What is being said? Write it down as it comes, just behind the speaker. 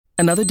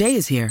Another day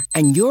is here,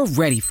 and you're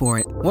ready for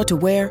it. What to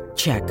wear?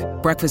 Check.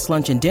 Breakfast,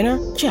 lunch, and dinner?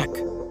 Check.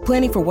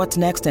 Planning for what's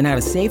next and how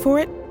to save for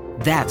it?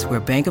 That's where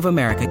Bank of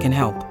America can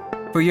help.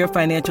 For your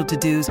financial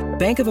to-dos,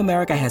 Bank of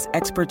America has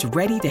experts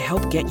ready to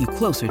help get you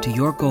closer to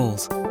your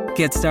goals.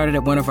 Get started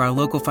at one of our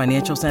local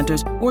financial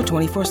centers or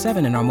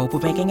 24/7 in our mobile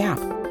banking app.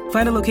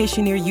 Find a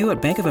location near you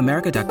at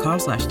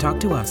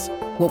bankofamerica.com/talktous.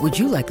 What would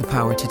you like the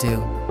power to do?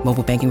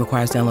 Mobile banking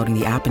requires downloading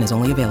the app and is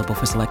only available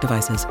for select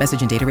devices. Message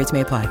and data rates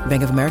may apply.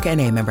 Bank of America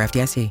N.A., member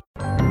FDIC.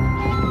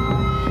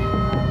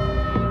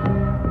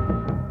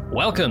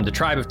 Welcome to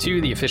Tribe of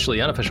Two, the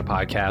officially unofficial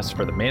podcast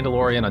for The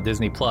Mandalorian on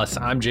Disney+.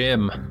 I'm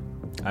Jim.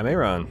 I'm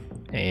Aaron.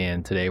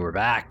 And today we're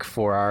back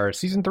for our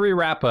Season 3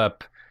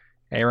 wrap-up.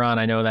 Aaron,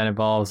 I know that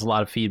involves a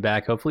lot of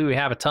feedback. Hopefully we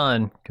have a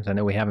ton, because I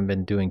know we haven't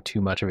been doing too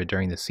much of it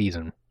during the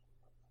season.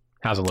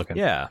 How's it looking?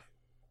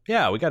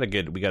 Yeah, we got a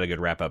good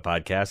wrap-up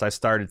podcast. I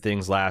started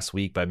things last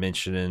week by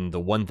mentioning the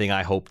one thing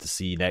I hope to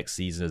see next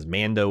season is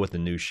Mando with a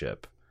new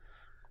ship.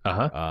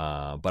 But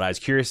I was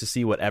curious to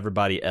see what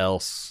everybody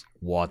else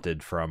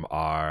wanted from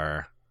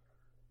our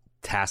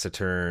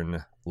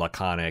taciturn,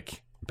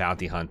 laconic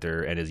bounty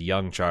hunter and his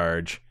young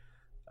charge.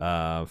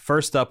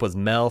 First up was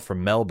Mel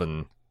from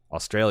Melbourne,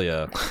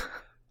 Australia.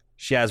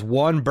 She has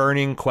one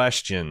burning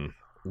question.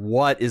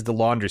 What is the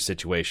laundry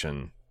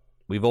situation?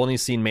 We've only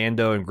seen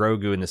Mando and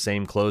Grogu in the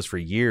same clothes for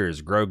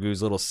years.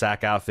 Grogu's little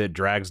sack outfit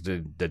drags the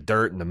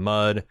dirt and the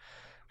mud.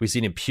 We've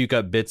seen him puke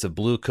up bits of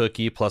blue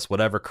cookie plus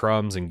whatever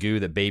crumbs and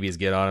goo that babies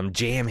get on him.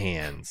 Jam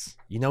hands.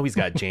 You know he's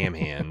got jam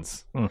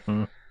hands.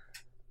 Mm-hmm.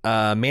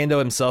 Mando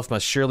himself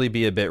must surely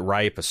be a bit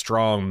ripe, a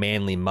strong,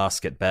 manly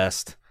musk at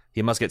best.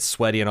 He must get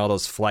sweaty in all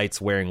those flights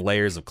wearing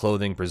layers of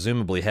clothing,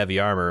 presumably heavy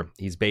armor.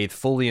 He's bathed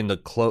fully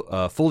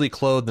fully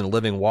clothed in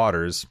living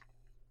waters,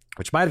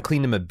 which might have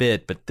cleaned him a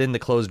bit, but then the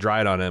clothes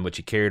dried on him, which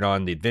he carried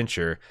on the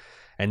adventure,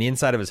 and the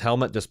inside of his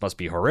helmet just must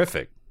be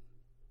horrific.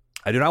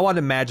 I do not want to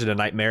imagine a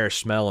nightmarish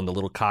smell in the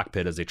little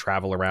cockpit as they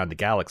travel around the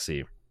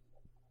galaxy.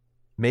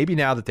 Maybe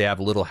now that they have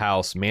a little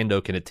house, Mando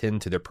can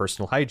attend to their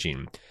personal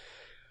hygiene.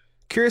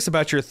 Curious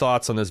about your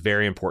thoughts on this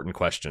very important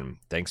question.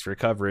 Thanks for your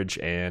coverage,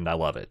 and I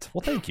love it.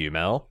 Well, thank you,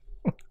 Mel.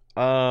 You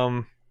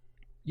got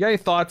any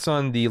thoughts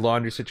on the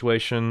laundry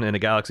situation in a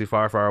galaxy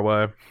far, far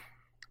away?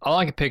 All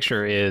I can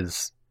picture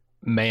is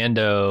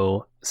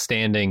Mando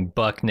standing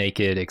buck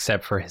naked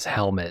except for his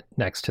helmet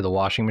next to the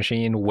washing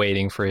machine,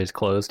 waiting for his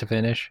clothes to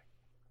finish.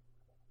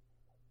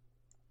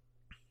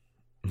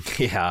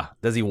 Yeah.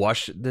 Does he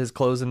wash his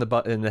clothes in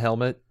the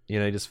helmet? You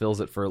know, he just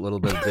fills it for a little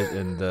bit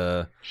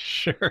and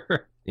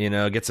Sure. You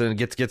know, gets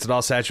it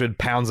all saturated,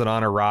 pounds it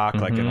on a rock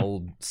like an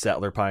old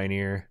settler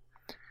pioneer.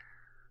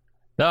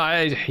 No,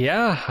 I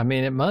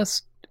mean, it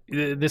must.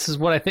 This is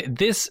what I think.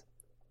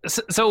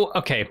 So,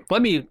 okay,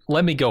 let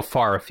me go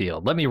far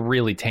afield. Let me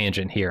really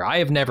tangent here. I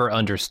have never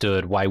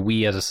understood why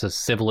we as a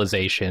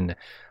civilization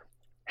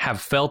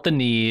have felt the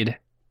need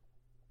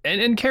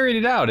and carried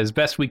it out as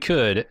best we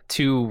could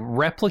to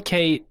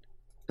replicate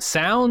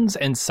sounds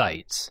and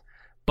sights,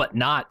 but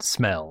not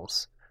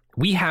smells.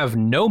 We have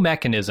no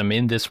mechanism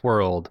in this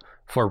world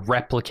for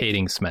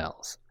replicating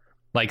smells.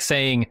 Like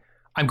saying,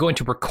 I'm going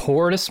to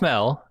record a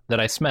smell that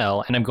I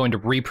smell, and I'm going to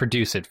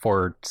reproduce it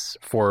for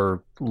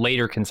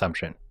later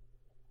consumption.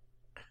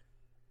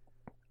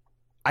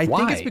 I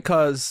think it's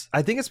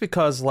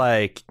because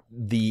like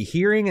the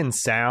hearing and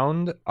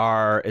sound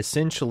are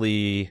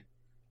essentially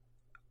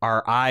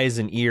our eyes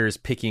and ears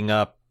picking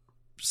up,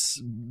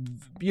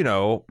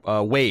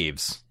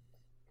 waves,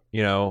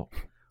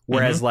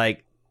 whereas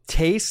like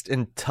taste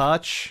and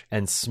touch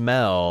and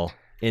smell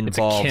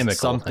involves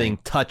something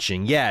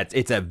touching. Yeah,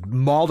 it's a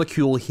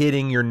molecule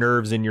hitting your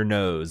nerves in your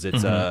nose.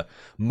 It's a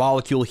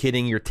molecule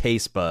hitting your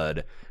taste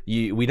bud.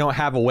 We don't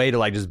have a way to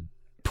like just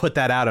put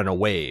that out on a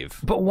wave.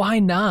 But why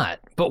not?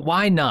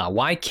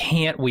 Why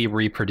can't we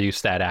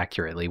reproduce that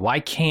accuratly? Why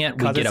can't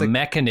we get a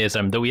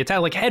mechanism that we attach,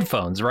 like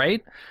headphones,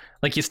 right?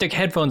 Like you stick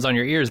headphones on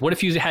your ears. What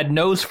if you had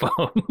nose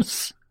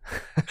phones?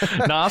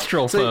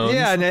 Nostril phones.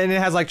 Yeah, and it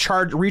has like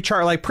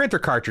recharge like printer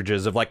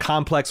cartridges of like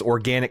complex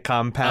organic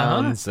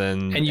compounds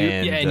and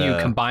you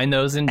combine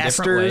those in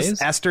different ways.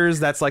 Esters,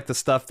 that's like the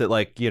stuff that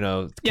like,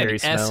 carry the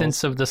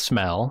essence of the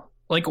smell.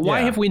 Like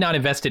why have we not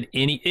invested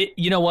any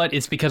you know what?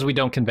 It's because we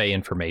don't convey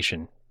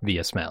information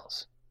via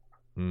smells.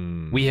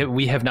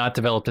 We have not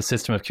developed a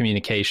system of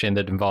communication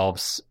that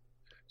involves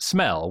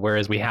smell,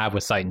 whereas we have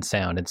with sight and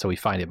sound, and so we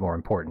find it more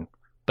important.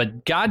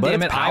 But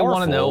goddamn it, I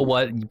want to know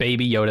what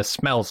Baby Yoda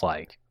smells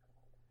like.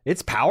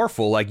 It's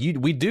powerful. Like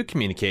we do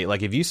communicate.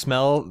 Like if you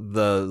smell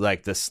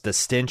the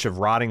stench of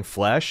rotting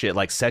flesh, it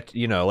like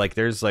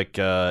there's like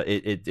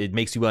it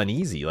makes you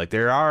uneasy. Like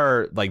there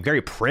are like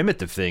very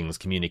primitive things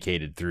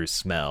communicated through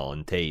smell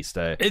and taste.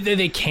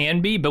 They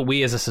can be, but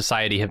we as a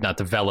society have not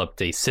developed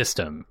a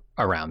system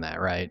around that,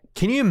 right?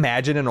 Can you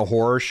imagine in a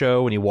horror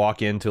show when you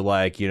walk into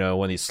like,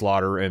 when they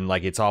slaughter and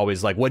like it's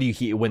always like, what do you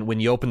hear when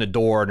you open the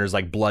door and there's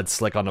like blood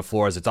slick on the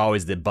floors? It's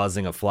always the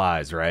buzzing of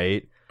flies,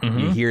 right?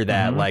 You hear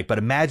that, like, but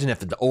imagine if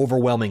the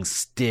overwhelming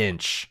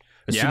stench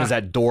as soon as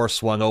that door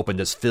swung open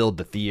just filled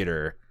the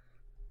theater.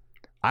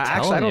 I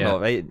don't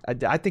know.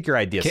 I think your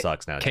idea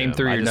sucks now. Came Jim.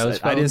 through your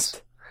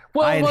nose.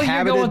 Well,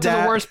 you're going to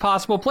the worst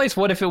possible place.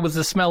 What if it was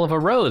the smell of a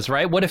rose,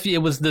 right? What if it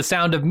was the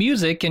sound of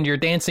music and you're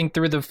dancing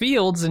through the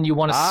fields and you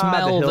want to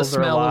smell the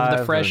smell of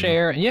the fresh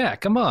air? Yeah,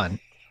 come on.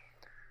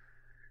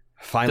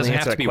 Finally,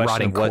 doesn't have to be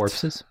rotting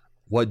corpses.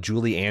 What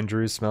Julie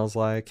Andrews smells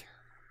like?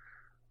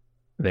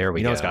 There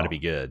we go. It's got to be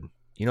good.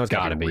 It's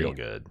got to be real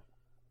good.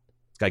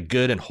 It's got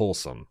good and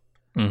wholesome.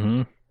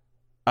 Mm-hmm.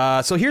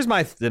 So here's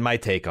my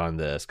take on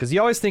this, because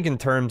you always think in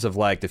terms of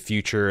like the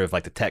future of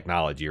like the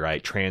technology,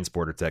 right?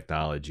 Transporter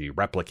technology,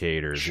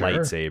 replicators,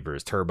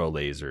 lightsabers, turbo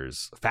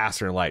lasers,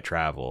 faster than light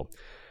travel.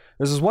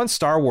 There's this one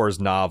Star Wars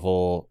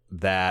novel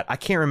that I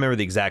can't remember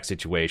the exact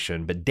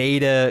situation, but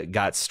Data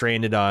got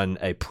stranded on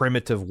a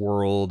primitive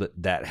world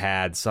that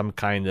had some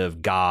kind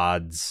of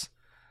gods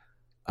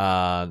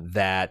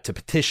that to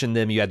petition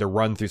them, you had to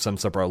run through some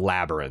sort of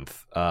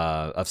labyrinth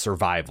of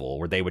survival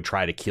where they would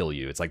try to kill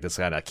you. It's like this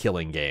kind of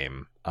killing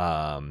game.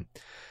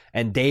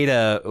 And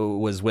Data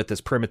was with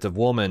this primitive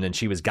woman, and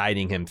she was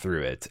guiding him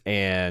through it.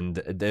 And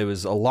it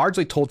was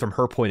largely told from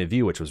her point of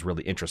view, which was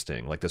really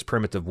interesting. Like this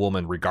primitive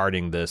woman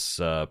regarding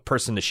this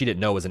person that she didn't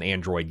know was an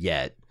android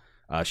yet.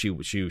 She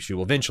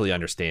will eventually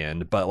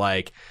understand, but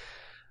like.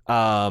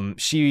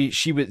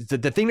 She was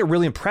the thing that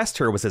really impressed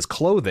her was his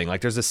clothing.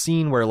 Like there's a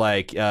scene where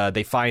like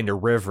they find a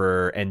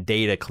river and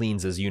Data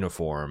cleans his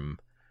uniform,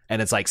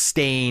 and it's like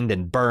stained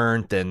and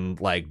burnt and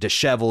like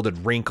disheveled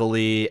and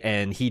wrinkly,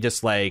 and he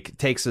just like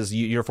takes his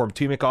uniform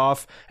tunic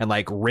off and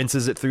like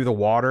rinses it through the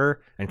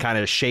water and kind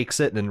of shakes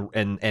it,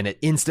 and it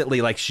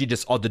instantly, like, she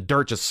just, all the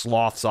dirt just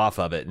sloughs off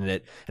of it, and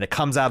it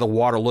comes out of the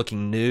water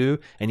looking new,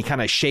 and he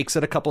kind of shakes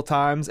it a couple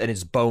times and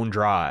it's bone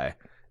dry.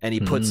 And he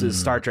puts his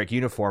Star Trek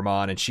uniform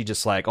on, and she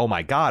just like, oh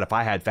my God, if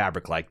I had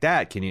fabric like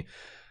that, can you?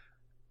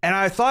 And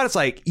I thought, it's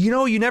like,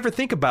 you never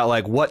think about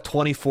like what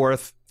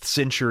 24th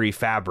century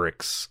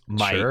fabrics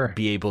might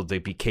be able to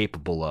be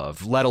capable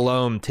of, let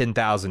alone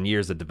 10,000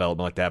 years of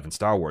development like they have in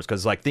Star Wars.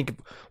 Because like, think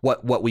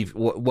what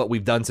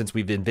we've done since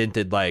we've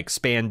invented like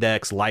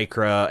spandex,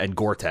 lycra, and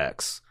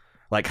Gore-Tex.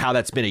 Like how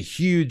that's been a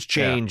huge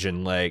change,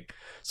 and like,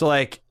 so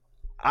like,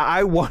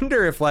 I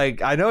wonder if,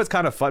 like, I know it's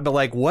kind of fun, but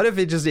like, what if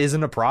it just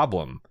isn't a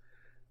problem?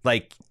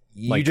 Like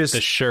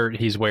the shirt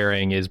he's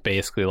wearing is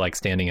basically like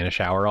standing in a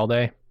shower all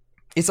day.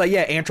 It's like,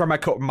 yeah,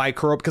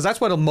 antimicrobial, because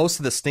that's what most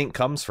of the stink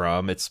comes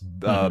from. It's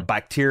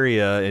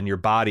bacteria in your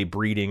body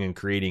breeding and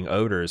creating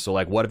odors. So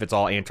like, what if it's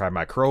all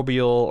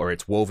antimicrobial, or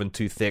it's woven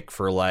too thick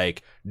for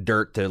like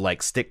dirt to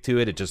like stick to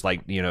it? It just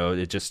like,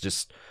 it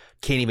just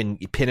can't even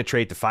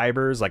penetrate the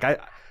fibers. Like I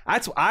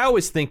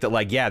always think that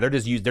like, yeah, they're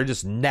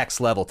just next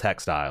level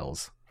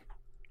textiles.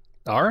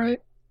 All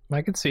right,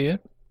 I can see it.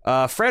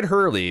 Fred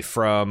Hurley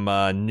from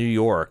New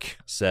York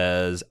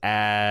says,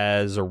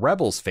 as a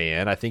Rebels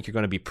fan, I think you're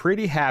going to be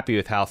pretty happy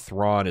with how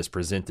Thrawn is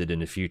presented in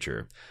the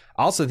future.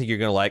 I also think you're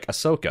going to like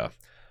Ahsoka.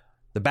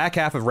 The back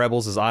half of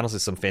Rebels is honestly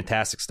some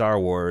fantastic Star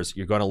Wars.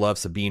 You're going to love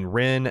Sabine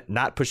Wren,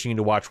 not pushing you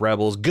to watch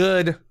Rebels.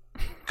 Good,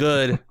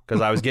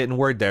 because I was getting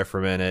word there for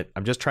a minute.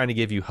 I'm just trying to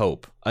give you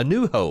hope. A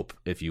new hope,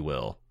 if you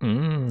will.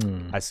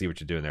 I see what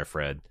you're doing there,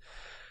 Fred.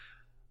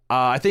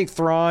 I think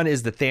Thrawn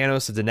is the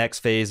Thanos of the next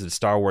phase of the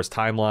Star Wars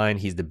timeline.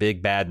 He's the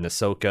big bad in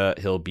Ahsoka.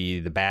 He'll be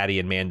the baddie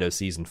in Mando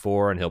Season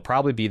 4, and he'll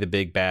probably be the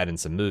big bad in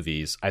some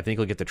movies. I think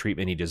he'll get the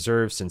treatment he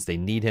deserves, since they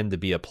need him to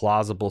be a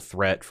plausible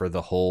threat for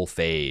the whole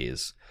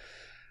phase.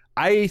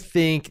 I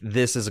think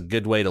this is a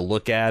good way to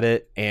look at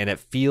it, and it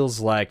feels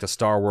like the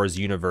Star Wars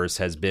universe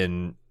has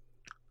been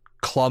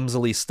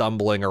clumsily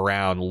stumbling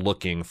around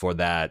looking for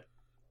that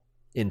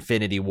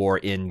Infinity War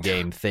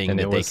Endgame thing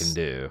that they can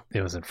do.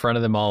 It was in front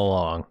of them all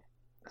along.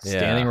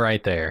 Standing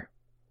right there.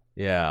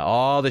 Yeah,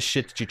 all the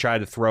shit that you tried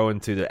to throw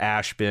into the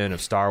ash bin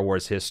of Star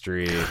Wars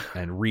history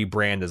and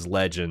rebrand as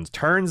Legends.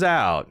 Turns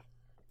out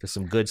there's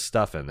some good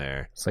stuff in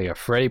there. It's like a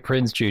Freddie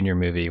Prinze Jr.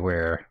 movie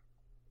where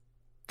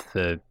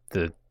the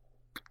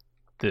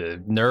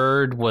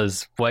nerd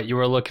was what you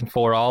were looking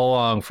for all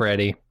along,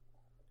 Freddie.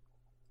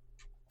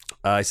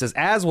 He says,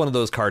 as one of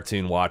those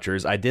cartoon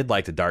watchers, I did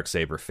like the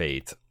Darksaber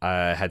fate.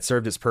 Had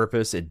served its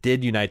purpose. It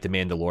did unite the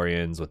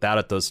Mandalorians. Without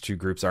it, those two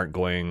groups aren't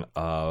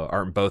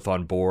both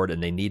on board,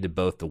 and they needed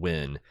both to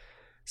win.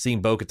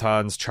 Seeing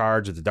Bo-Katan's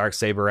charge of the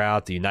Darksaber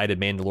out, the united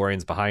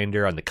Mandalorians behind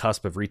her on the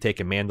cusp of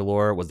retaking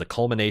Mandalore, was the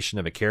culmination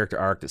of a character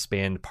arc that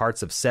spanned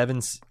parts of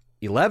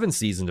 11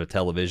 seasons of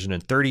television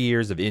and 30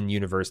 years of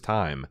in-universe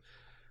time.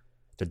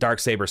 The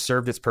Darksaber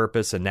served its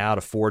purpose, and now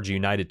to forge a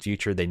united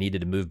future, they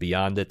needed to move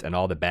beyond it and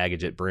all the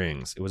baggage it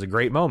brings. It was a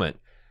great moment.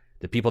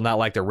 Did people not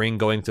like the ring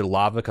going through the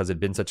lava because it had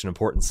been such an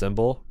important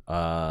symbol?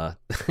 Yeah,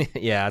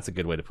 that's a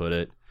good way to put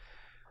it.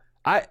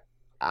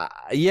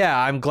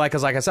 I'm glad,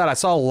 because like I said, I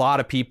saw a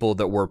lot of people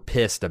that were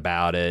pissed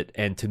about it,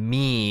 and to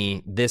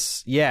me,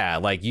 this,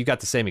 like you got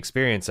the same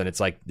experience, and it's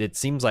like, it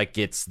seems like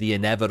it's the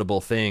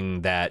inevitable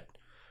thing that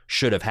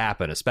should have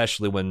happened,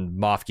 especially when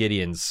Moff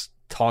Gideon's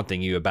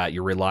taunting you about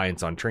your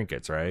reliance on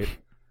trinkets, right?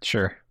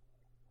 Sure.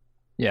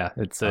 Yeah,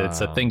 it's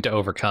a thing to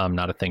overcome,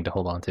 not a thing to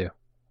hold on to.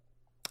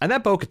 And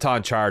that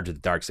Bo-Katan charge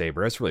of the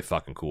Darksaber, that's really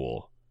fucking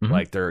cool. Mm-hmm.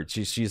 Like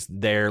she's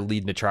there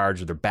leading the charge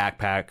with her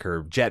backpack,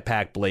 her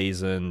jetpack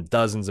blazing,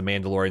 dozens of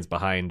Mandalorians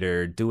behind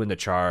her doing the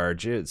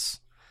charge. It's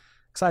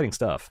exciting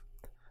stuff.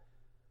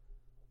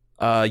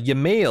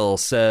 Yamail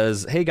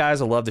says, "Hey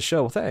guys, I love the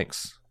show." Well,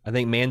 thanks. I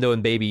think Mando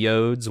and Baby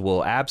Yoda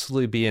will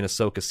absolutely be in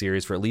Ahsoka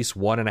series for at least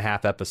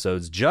 1.5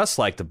 episodes, just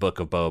like the Book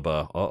of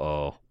Boba.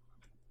 Uh-oh.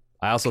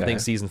 I also think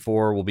season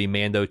 4 will be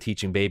Mando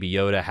teaching Baby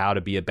Yoda how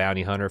to be a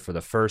bounty hunter for the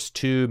first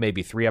 2,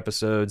 maybe 3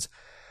 episodes.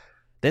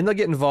 Then they'll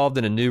get involved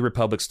in a New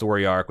Republic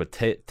story arc with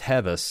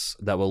Tevis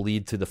that will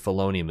lead to the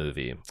Filoni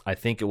movie. I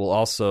think it will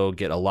also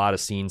get a lot of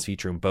scenes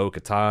featuring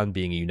Bo-Katan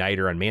being a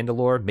uniter on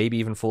Mandalore, maybe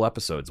even full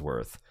episodes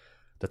worth.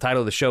 The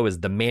title of the show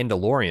is The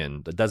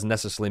Mandalorian. That doesn't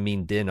necessarily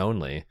mean Din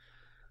only.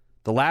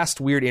 The last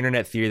weird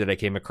internet theory that I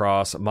came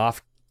across,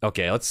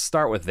 okay, let's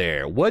start with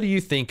there. What do you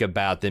think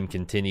about them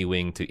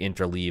continuing to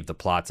interleave the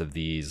plots of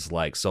these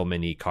like so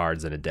many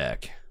cards in a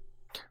deck?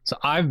 So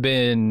I've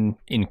been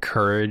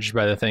encouraged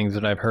by the things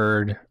that I've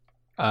heard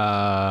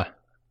about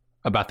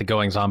the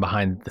goings-on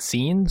behind the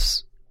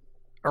scenes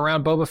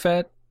around Boba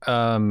Fett.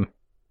 From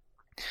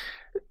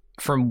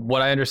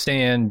what I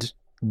understand,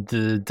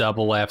 the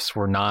Double Fs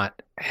were not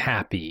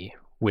happy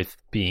with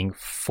being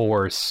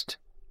forced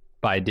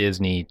by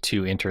Disney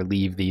to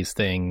interleave these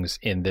things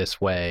in this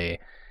way.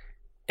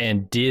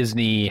 And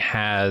Disney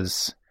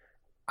has,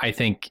 I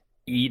think,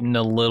 eaten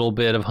a little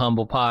bit of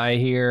humble pie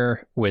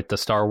here with the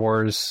Star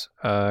Wars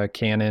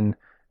canon,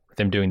 with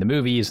them doing the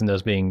movies and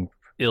those being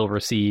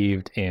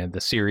ill-received and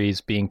the series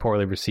being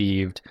poorly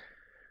received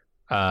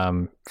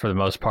for the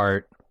most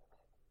part.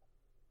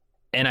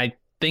 And I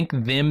think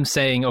them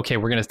saying, okay,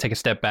 we're going to take a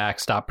step back,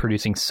 stop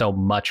producing so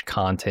much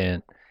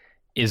content,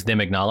 is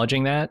them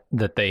acknowledging that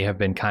they have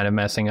been kind of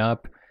messing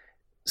up.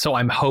 So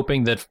I'm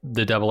hoping that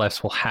the Double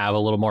Fs will have a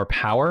little more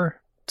power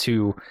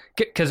to,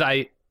 because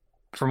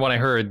from what I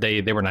heard,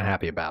 they were not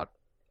happy about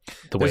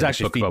the way. There's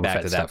actually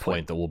feedback to that point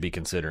went. That we'll be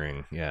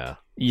considering.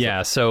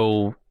 Yeah.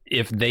 So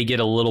if they get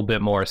a little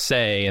bit more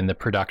say in the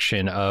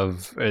production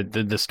of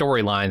the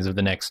storylines of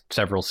the next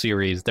several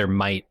series, they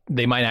might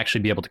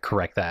actually be able to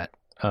correct that.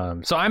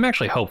 So I'm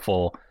actually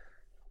hopeful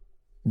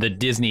that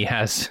Disney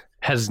has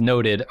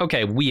noted,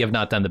 okay, we have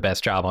not done the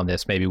best job on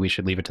this. Maybe we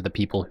should leave it to the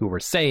people who were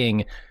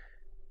saying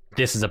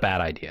this is a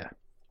bad idea.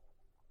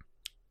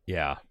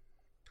 Yeah.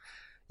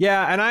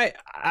 And I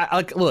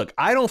like, look,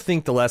 I don't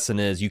think the lesson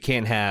is you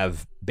can't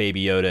have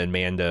Baby Yoda and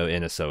Mando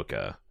in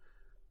Ahsoka.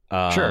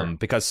 Sure.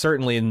 Because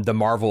certainly the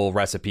Marvel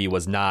recipe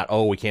was not,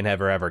 we can't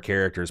have our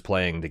characters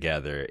playing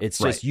together. It's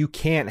just you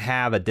can't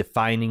have a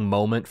defining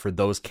moment for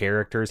those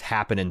characters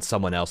happen in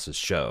someone else's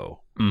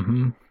show.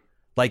 Mm-hmm.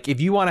 Like,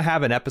 if you want to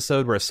have an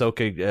episode where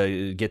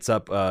Ahsoka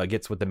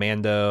gets with the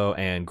Mando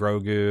and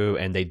Grogu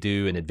and they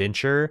do an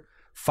adventure,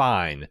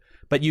 fine.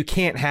 But you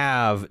can't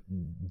have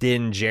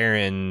Din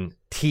Djarin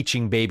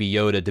teaching Baby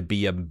Yoda to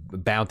be a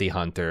bounty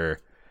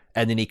hunter,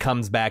 and then he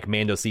comes back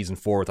Mando season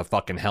 4 with a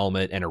fucking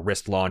helmet and a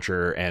wrist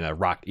launcher and a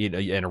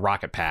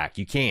rocket pack.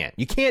 You can't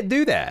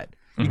do that.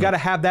 You got to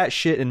have that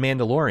shit in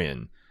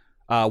Mandalorian.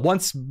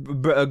 Once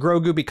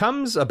Grogu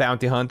becomes a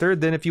bounty hunter,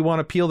 then if you want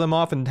to peel them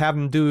off and have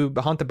them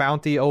hunt a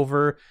bounty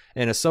over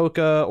in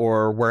Ahsoka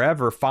or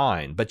wherever,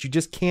 fine. But you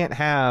just can't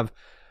have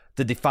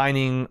the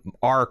defining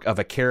arc of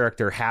a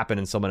character happen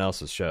in someone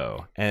else's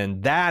show.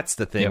 And that's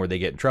the thing where they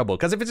get in trouble.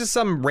 Because if it's just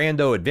some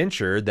rando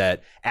adventure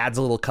that adds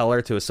a little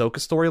color to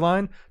Ahsoka's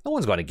storyline, no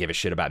one's going to give a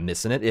shit about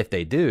missing it if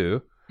they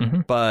do.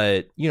 Mm-hmm.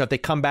 But, if they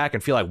come back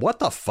and feel like, what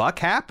the fuck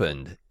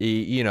happened?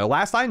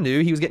 Last I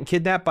knew, he was getting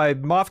kidnapped by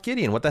Moff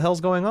Gideon. What the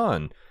hell's going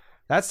on?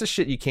 That's the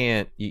shit that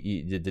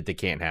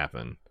can't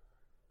happen.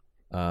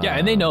 Yeah,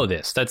 and they know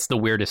this. That's the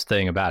weirdest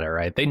thing about it,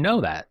 right? They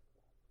know that.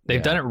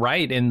 They've done it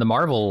right in the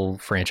Marvel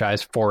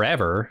franchise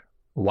forever.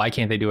 Why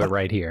can't they do it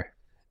right here?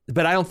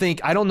 But I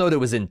don't know that it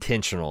was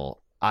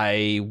intentional.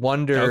 I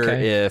wonder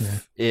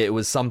if it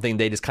was something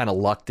they just kind of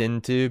lucked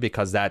into,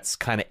 because that's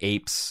kind of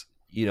apes.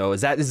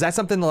 Is that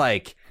something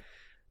like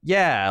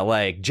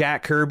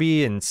Jack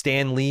Kirby and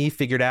Stan Lee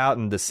figured out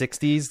in the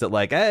 60s that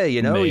like, hey,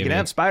 you can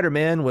have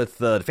Spider-Man with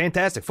the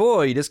Fantastic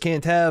Four. You just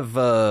can't have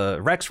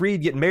Rex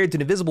Reed getting married to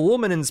an invisible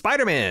woman in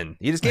Spider-Man.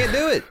 You just can't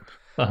do it.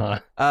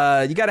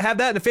 You got to have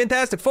that in the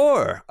Fantastic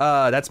Four.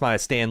 That's my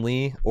Stan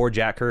Lee or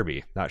Jack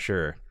Kirby. Not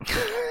sure.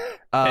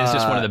 It's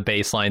just one of the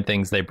baseline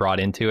things they brought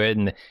into it,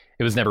 and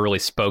it was never really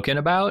spoken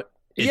about.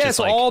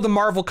 So all the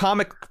Marvel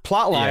comic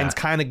plot lines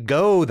kind of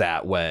go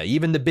that way.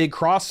 Even the big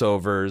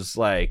crossovers,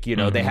 like,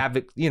 they have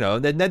it,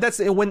 that's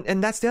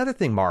the other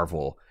thing,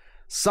 Marvel.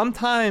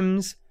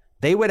 Sometimes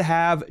they would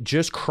have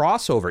just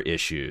crossover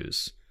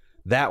issues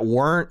that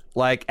weren't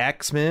like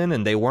X-Men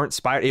and they weren't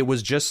Spider. It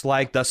was just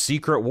like the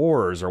Secret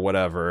Wars or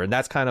whatever. And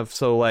that's kind of,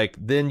 so like,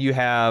 then you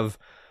have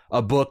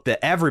a book that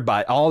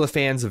all the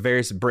fans of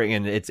various bring,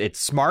 and it's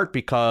smart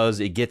because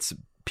it gets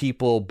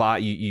people by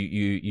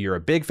you're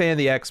a big fan of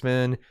the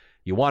X-Men.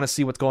 You want to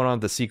see what's going on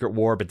with the Secret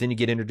War, but then you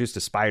get introduced to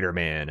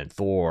Spider-Man and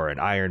Thor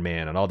and Iron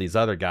Man and all these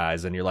other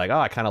guys, and you're like,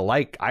 I kind of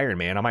like Iron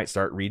Man. I might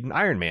start reading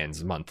Iron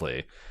Man's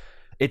monthly.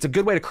 It's a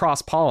good way to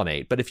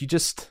cross-pollinate, but if you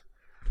just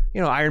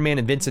Iron Man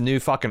invents a new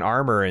fucking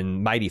armor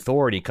and Mighty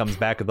Thor, and he comes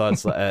back with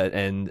us,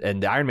 and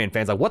the Iron Man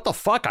fans like, what the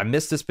fuck? I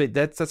missed this bit.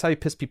 That's how you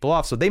piss people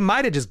off. So they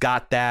might have just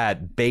got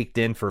that baked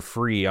in for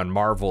free on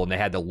Marvel, and they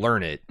had to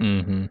learn it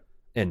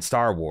in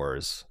Star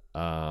Wars.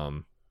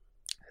 But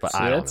so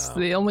I don't that's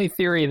know. the only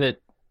theory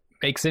that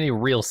makes any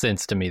real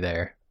sense to me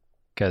there.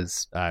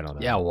 Because I don't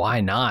know. Yeah,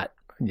 why not?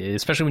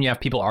 Especially when you have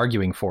people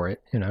arguing for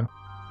it,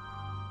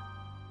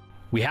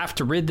 We have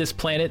to rid this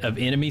planet of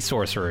enemy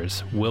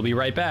sorcerers. We'll be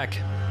right back.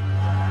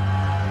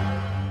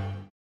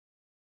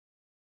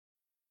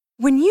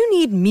 When you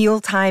need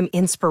mealtime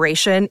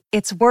inspiration,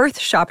 it's worth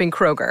shopping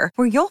Kroger,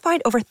 where you'll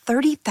find over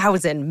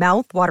 30,000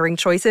 mouth-watering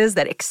choices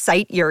that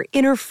excite your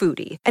inner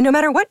foodie. And no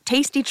matter what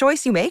tasty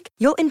choice you make,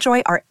 you'll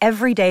enjoy our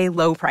everyday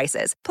low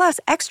prices, plus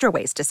extra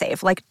ways to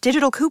save, like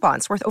digital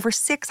coupons worth over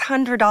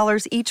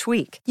 $600 each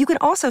week. You can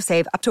also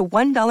save up to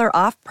 $1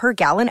 off per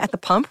gallon at the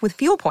pump with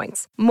fuel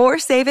points. More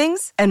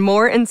savings and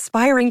more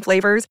inspiring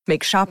flavors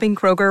make shopping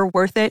Kroger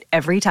worth it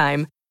every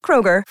time.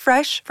 Kroger,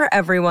 fresh for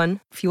everyone.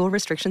 Fuel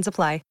restrictions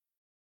apply.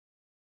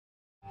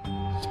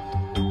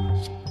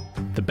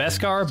 The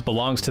Beskar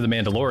belongs to the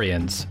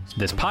Mandalorians.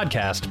 This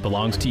podcast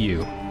belongs to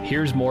you.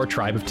 Here's more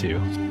Tribe of Two.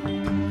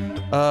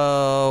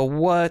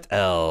 What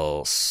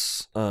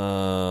else?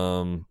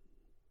 About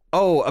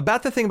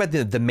the thing about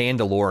the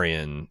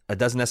Mandalorian. It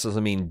doesn't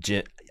necessarily mean...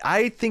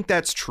 I think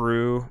that's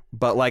true,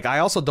 but I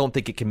also don't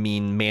think it can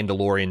mean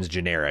Mandalorians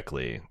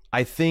generically.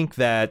 I think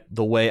that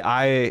the way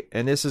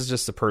and this is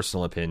just a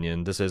personal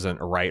opinion, this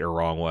isn't a right or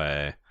wrong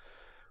way,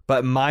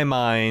 but in my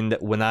mind,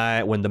 when the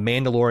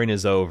Mandalorian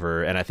is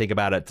over and I think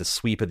about it, the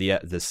sweep of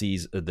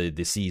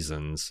the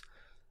seasons,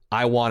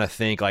 I want to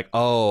think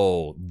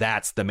oh,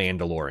 that's the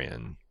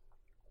Mandalorian.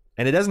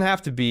 And it doesn't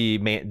have to be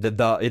it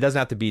doesn't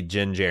have to be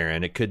Din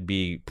Djarin. It could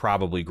be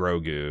probably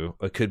Grogu.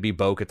 It could be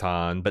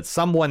Bo-Katan. But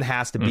someone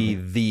has to be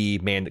the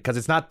because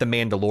it's not the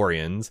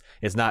Mandalorians.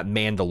 It's not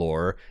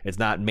Mandalore. It's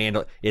not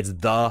It's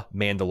the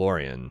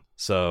Mandalorian.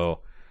 So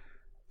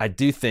I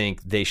do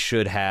think they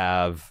should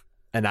have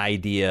an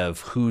idea of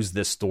whose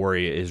this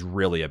story is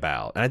really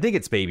about. And I think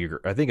it's Baby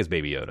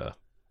Yoda.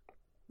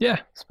 Yeah,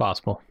 it's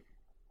possible.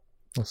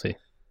 We'll see.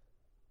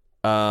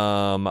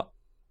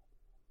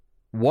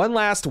 One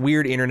last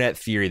weird internet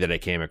theory that I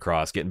came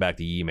across, getting back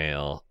to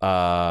email.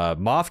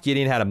 Moff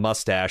Gideon had a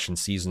mustache in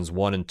seasons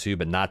 1 and 2,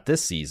 but not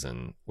this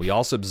season. We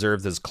also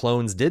observed his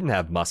clones didn't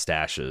have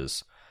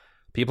mustaches.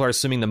 People are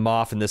assuming the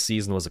Moff in this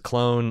season was a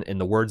clone. In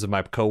the words of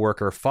my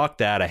coworker, fuck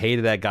that. I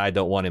hated that guy.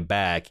 Don't want him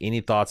back.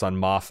 Any thoughts on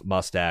Moff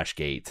mustache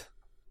gate?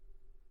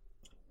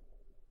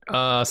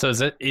 So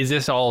is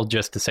this all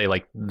just to say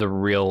the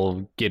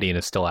real Gideon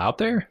is still out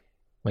there?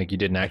 You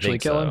didn't actually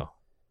kill him?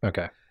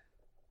 Okay.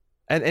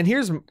 And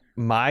here's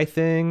my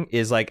thing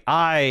is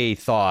I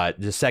thought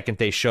the second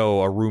they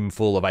show a room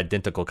full of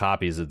identical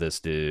copies of this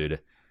dude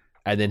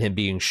and then him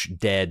being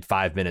dead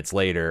 5 minutes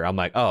later, I'm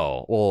like,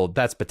 oh, well,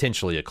 that's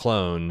potentially a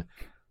clone.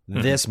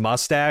 This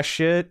mustache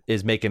shit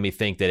is making me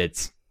think that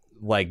it's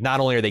not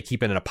only are they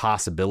keeping a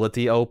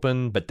possibility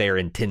open, but they're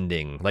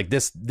intending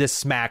this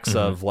smacks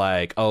of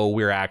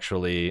we're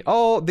actually,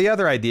 the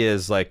other idea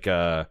is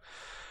Giancarlo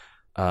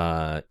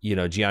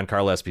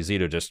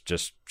Esposito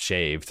just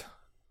shaved.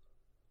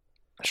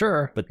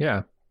 Sure, but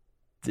yeah,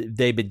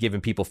 they've been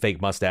giving people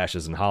fake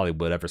mustaches in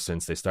Hollywood ever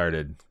since they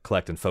started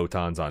collecting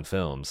photons on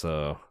film.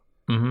 So,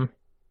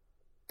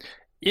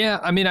 yeah,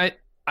 I mean,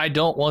 I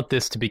don't want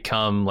this to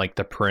become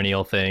the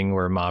perennial thing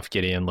where Moff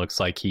Gideon looks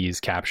like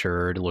he's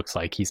captured, looks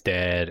like he's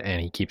dead,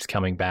 and he keeps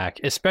coming back.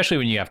 Especially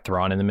when you have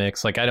Thrawn in the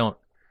mix. I don't.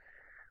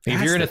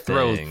 If you're gonna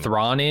throw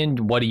Thrawn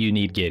in, what do you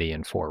need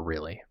Gideon for,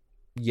 really?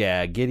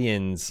 Yeah,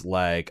 Gideon's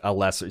a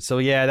lesser. So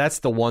yeah, that's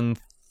the one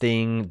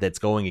thing that's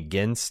going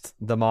against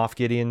the Moff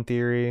Gideon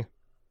theory.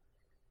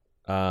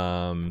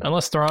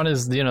 Unless Thrawn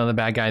is the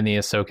bad guy in the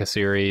Ahsoka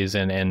series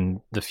and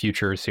the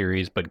future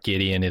series, but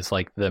Gideon is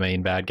the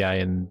main bad guy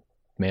in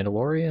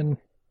Mandalorian.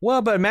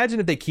 Well, but imagine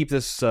if they keep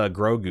this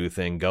Grogu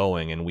thing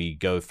going and we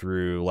go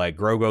through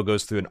Grogu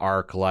goes through an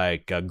arc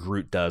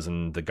Groot does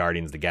in the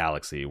Guardians of the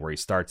Galaxy, where he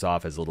starts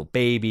off as a little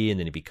baby and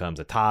then he becomes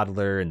a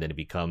toddler and then he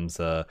becomes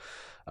a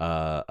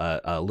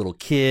little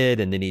kid,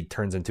 and then he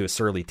turns into a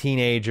surly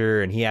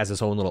teenager, and he has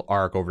his own little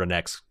arc over the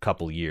next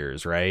couple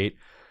years, right?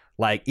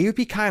 It would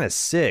be kind of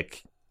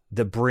sick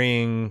to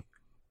bring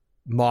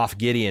Moff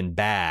Gideon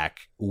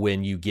back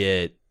when you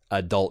get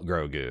adult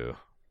Grogu.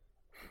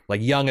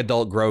 Young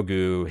adult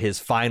Grogu, his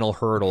final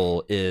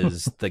hurdle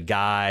is the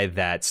guy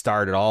that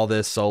started all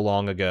this so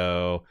long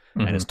ago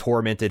and has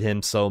tormented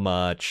him so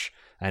much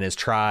and has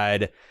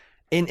tried...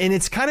 And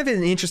it's kind of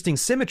an interesting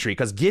symmetry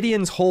because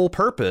Gideon's whole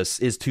purpose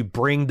is to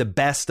bring the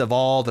best of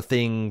all the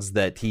things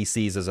that he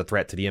sees as a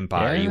threat to the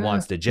Empire. Yeah, he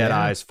wants the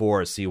Jedi's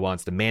force. He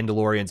wants the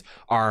Mandalorian's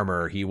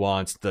armor. He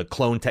wants the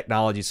clone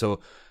technology.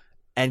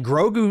 And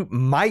Grogu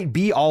might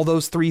be all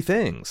those three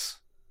things.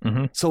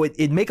 So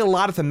it make a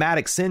lot of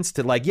thematic sense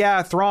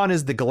to Thrawn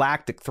is the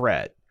galactic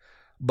threat,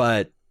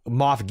 but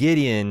Moff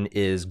Gideon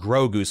is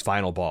Grogu's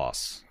final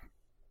boss.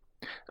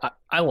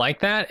 I like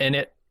that.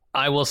 And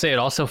I will say it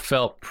also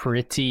felt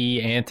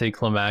pretty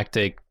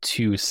anticlimactic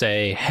to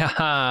say,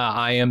 haha,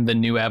 I am the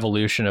new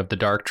evolution of the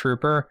Dark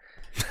Trooper.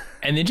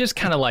 And then just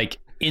kind of like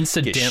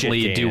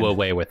incidentally do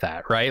away with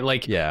that, right?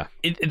 Like, yeah,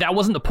 that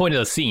wasn't the point of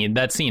the scene.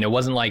 That scene, it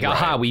wasn't like,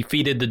 aha, we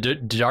feeded the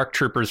Dark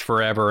Troopers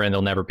forever and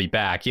they'll never be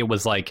back. It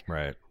was like,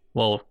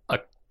 well,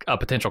 a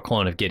potential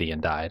clone of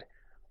Gideon died.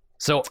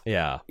 So,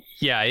 yeah,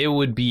 it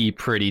would be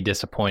pretty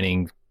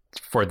disappointing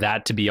for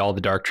that to be all the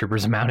Dark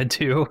Troopers amounted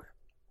to.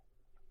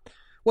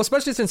 Well,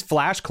 especially since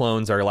Flash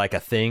clones are like a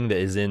thing that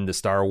is in the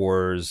Star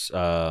Wars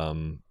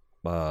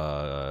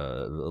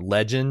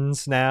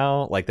legends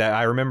now. Like that,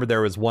 I remember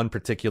there was one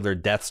particular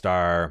Death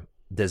Star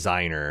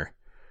designer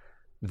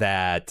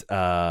that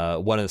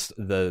one of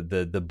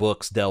the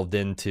books delved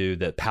into,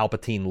 that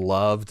Palpatine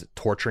loved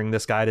torturing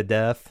this guy to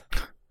death.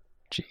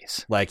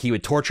 Jeez. Like he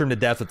would torture him to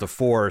death with the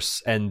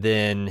Force, and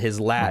then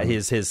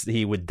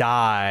he would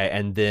die,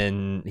 and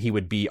then he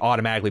would be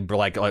automatically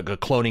like a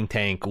cloning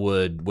tank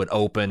would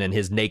open, and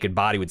his naked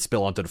body would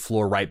spill onto the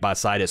floor right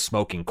beside his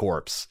smoking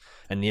corpse.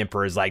 And the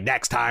Emperor's like,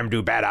 next time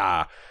do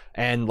better.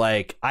 And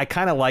like, I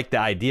kind of like the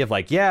idea of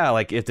like, yeah,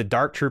 like if the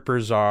Dark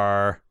Troopers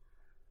are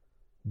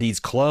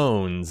these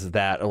clones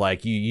that are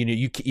like,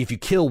 you if you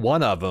kill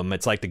one of them,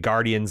 it's like the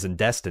Guardians and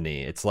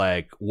Destiny. It's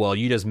like, well,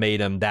 you just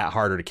made them that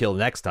harder to kill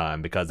next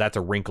time, because that's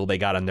a wrinkle they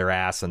got on their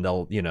ass, and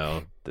they'll,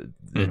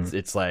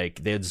 it's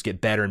like they'll just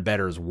get better and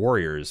better as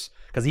warriors,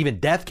 because even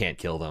death can't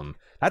kill them.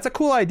 That's a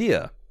cool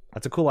idea.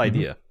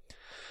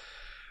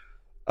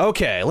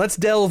 Okay, let's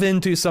delve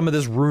into some of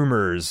this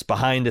rumors,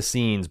 behind the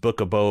scenes, Book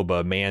of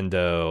Boba,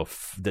 Mando,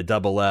 the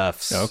double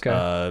Fs,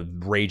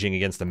 raging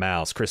against the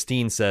mouse.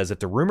 Christine says, if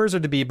the rumors are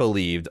to be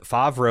believed,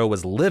 Favreau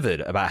was livid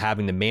about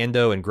having the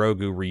Mando and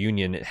Grogu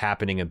reunion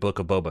happening in Book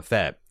of Boba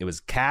Fett. It was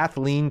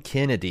Kathleen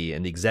Kennedy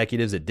and the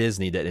executives at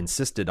Disney that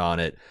insisted on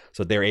it,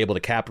 so they were able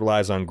to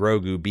capitalize on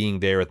Grogu being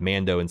there with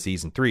Mando in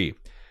Season 3.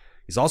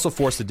 He's also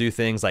forced to do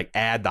things like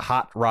add the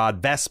hot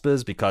rod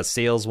Vespas because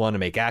sales want to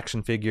make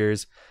action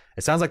figures.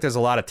 It sounds like there's a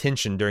lot of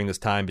tension during this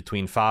time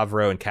between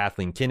Favreau and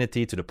Kathleen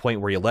Kennedy, to the point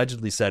where he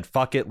allegedly said,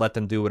 fuck it, let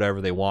them do whatever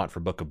they want for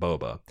Book of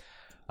Boba.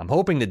 I'm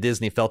hoping that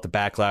Disney felt the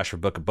backlash for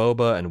Book of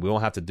Boba, and we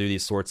won't have to do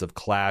these sorts of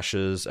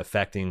clashes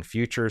affecting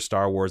future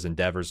Star Wars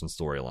endeavors and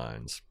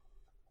storylines.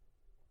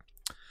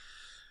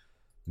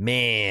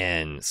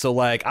 Man, so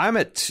like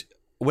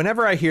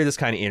whenever I hear this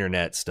kind of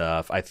internet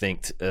stuff, I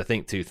think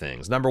two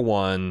things. Number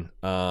one,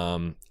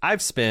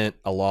 I've spent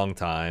a long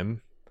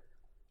time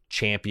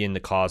championing the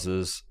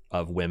causes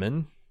of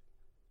women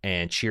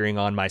and cheering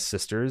on my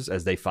sisters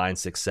as they find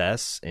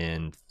success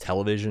in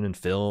television and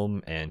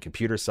film and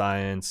computer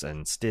science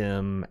and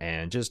STEM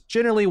and just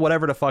generally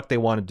whatever the fuck they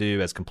want to do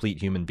as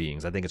complete human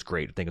beings. I think it's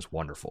great. I think it's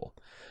wonderful.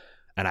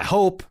 And I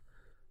hope,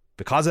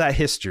 because of that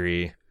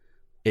history,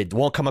 it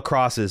won't come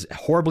across as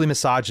horribly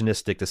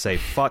misogynistic to say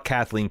fuck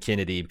Kathleen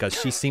Kennedy, because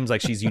she seems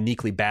like she's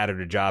uniquely bad at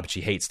her job and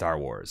she hates Star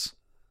Wars.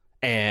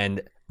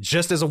 And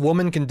just as a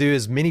woman can do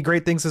as many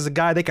great things as a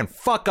guy, they can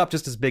fuck up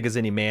just as big as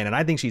any man. And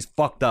I think she's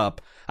fucked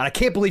up. And I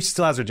can't believe she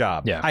still has her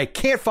job. Yeah. I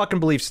can't fucking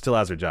believe she still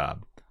has her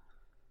job.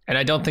 And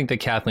I don't think that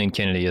Kathleen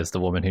Kennedy is the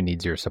woman who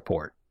needs your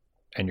support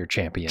and your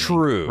champion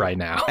right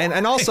now.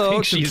 And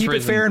also, to keep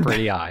it fair and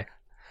pretty high.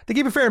 To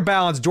keep it fair and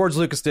balanced, George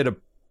Lucas did a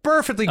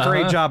perfectly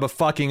great job of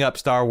fucking up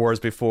Star Wars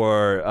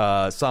before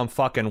some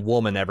fucking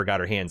woman ever got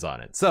her hands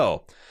on it.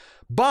 So,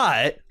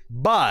 but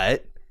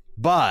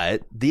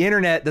the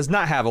internet does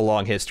not have a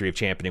long history of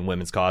championing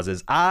women's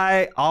causes.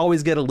 I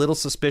always get a little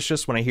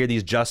suspicious when I hear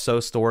these just so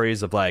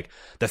stories of like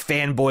the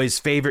fanboy's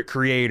favorite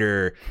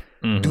creator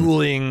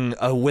dueling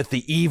with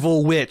the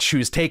evil witch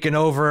who's taken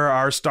over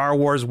our Star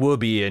Wars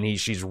whoopee, and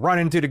she's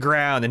running to the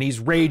ground and he's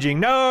raging,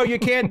 no, you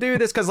can't do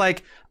this. Because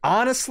like,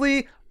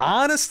 honestly,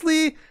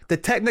 the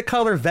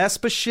Technicolor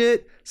Vespa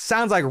shit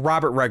sounds like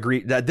Robert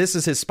Rodriguez. That this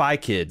is his Spy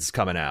Kids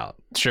coming out.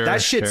 Sure,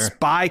 that shit's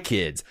Spy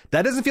Kids.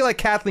 That doesn't feel like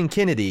Kathleen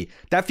Kennedy.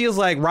 That feels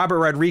like Robert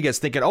Rodriguez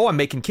thinking, oh, I'm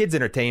making kids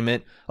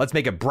entertainment. Let's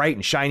make it bright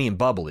and shiny and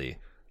bubbly.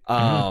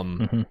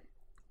 I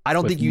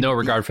don't think no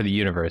regard for the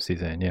universe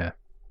he's in.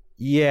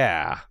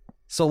 Yeah.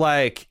 So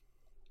like,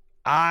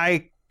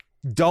 I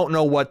don't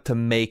know what to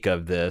make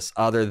of this,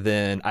 other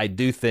than I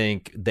do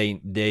think they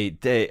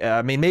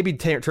I mean, maybe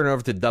turn it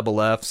over to double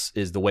Fs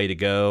is the way to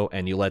go,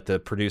 and you let the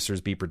producers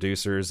be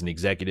producers and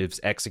executives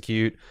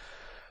execute.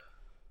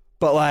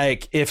 But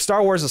like, if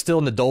Star Wars is still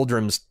in the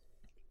doldrums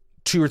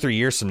 2 or 3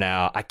 years from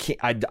now, I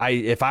can't.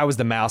 If I was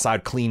the mouse,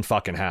 I'd clean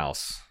fucking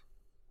house.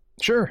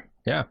 Sure.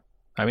 Yeah.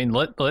 I mean,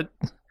 let the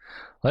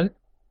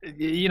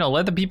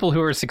people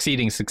who are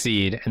succeeding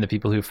succeed, and the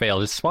people who fail,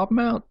 just swap them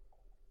out.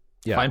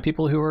 Yeah. Find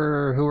people who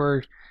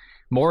are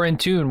more in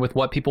tune with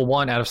what people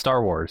want out of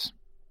Star Wars.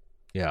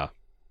 Yeah.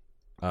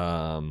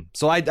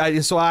 So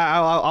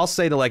I'll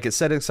say that, like, it's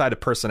set aside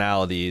of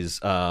personalities.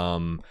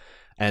 And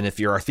And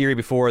if your theory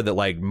before that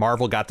like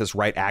Marvel got this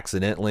right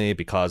accidentally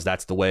because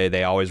that's the way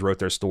they always wrote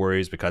their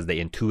stories because they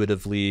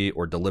intuitively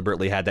or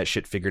deliberately had that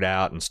shit figured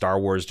out and Star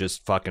Wars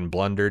just fucking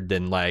blundered,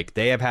 then like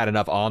they have had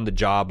enough on the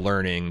job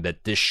learning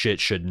that this shit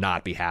should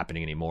not be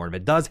happening anymore. And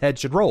if it does, heads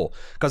should roll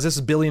because this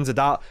is billions of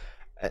dollars.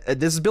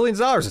 This is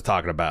billions of dollars we're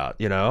talking about,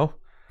 you know?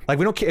 Like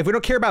we don't care if we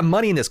don't care about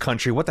money in this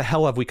country. What the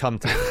hell have we come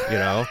to? You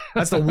know,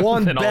 that's the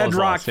one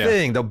bedrock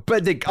thing. That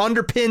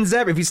underpins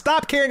everything. If you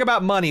stop caring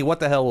about money,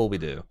 what the hell will we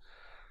do?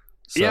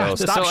 So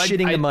stop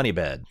shitting the money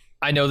bed.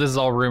 I know this is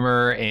all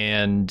rumor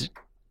and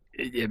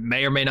it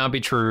may or may not be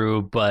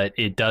true, but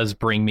it does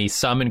bring me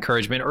some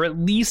encouragement or at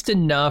least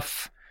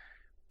enough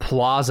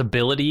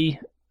plausibility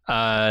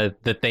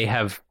that they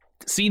have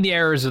seen the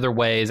errors of their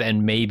ways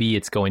and maybe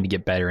it's going to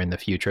get better in the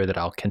future that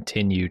I'll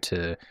continue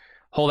to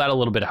hold out a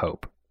little bit of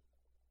hope.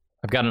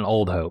 I've got an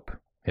old hope,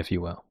 if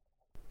you will.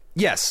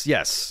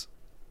 Yes.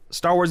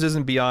 Star Wars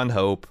isn't beyond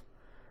hope.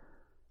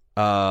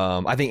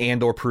 I think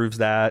Andor proves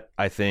that.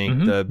 I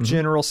think the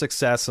general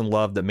success and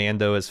love that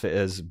Mando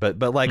is but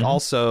like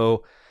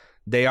also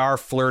they are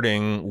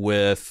flirting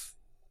with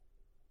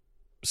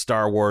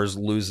Star Wars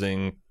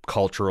losing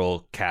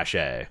cultural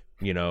cachet.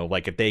 You know,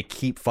 like if they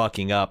keep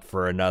fucking up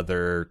for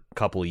another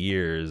couple of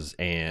years,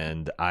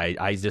 and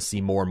I just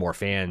see more and more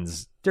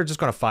fans, they're just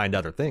going to find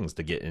other things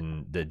to get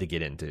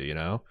into. You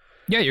know.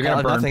 Yeah, you're going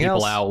to burn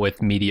people out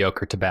with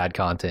mediocre to bad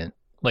content.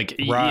 Like,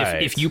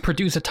 if you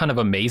produce a ton of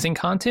amazing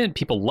content,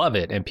 people love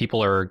it and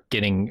people are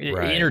getting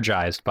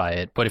energized by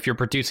it. But if you're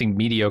producing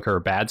mediocre or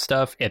bad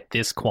stuff at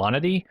this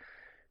quantity,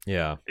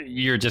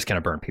 you're just going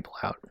to burn people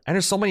out. And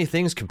there's so many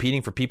things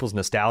competing for people's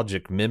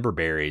nostalgic member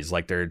berries.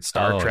 Like their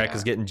Star Trek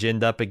is getting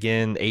ginned up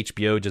again.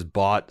 HBO just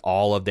bought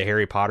all of the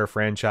Harry Potter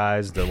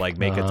franchise to like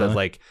make it to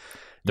like...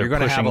 They're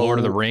going to have Lord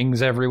of the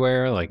Rings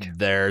everywhere. Like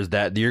there's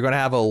that. You're going to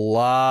have a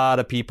lot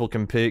of people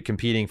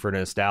competing for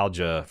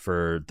nostalgia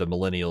for the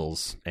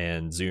millennials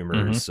and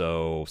Zoomers.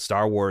 So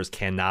Star Wars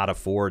cannot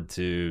afford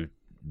to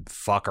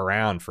fuck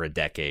around for a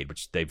decade,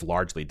 which they've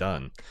largely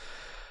done.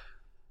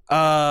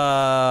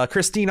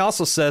 Christine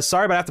also says,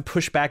 sorry, but I have to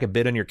push back a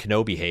bit on your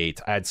Kenobi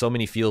hate. I had so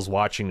many feels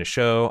watching the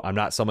show. I'm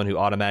not someone who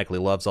automatically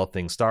loves all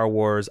things Star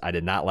Wars. I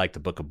did not like the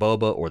Book of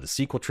Boba or the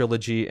sequel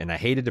trilogy, and I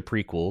hated the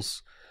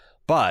prequels.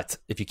 But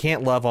if you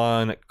can't love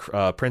on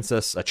child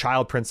Princess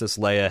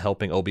Leia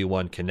helping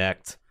Obi-Wan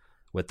connect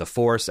with the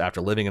Force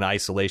after living in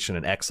isolation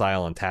and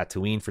exile on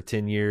Tatooine for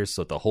 10 years,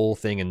 so the whole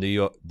thing in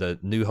the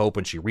New Hope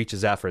when she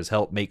reaches out for his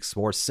help makes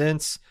more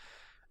sense,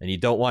 and you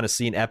don't want to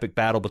see an epic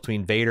battle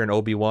between Vader and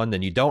Obi-Wan,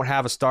 then you don't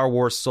have a Star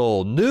Wars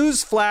soul.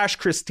 Newsflash,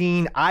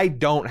 Christine, I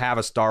don't have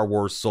a Star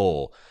Wars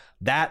soul.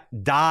 That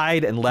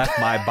died and left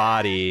my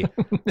body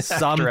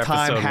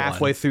sometime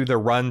halfway through the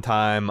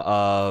runtime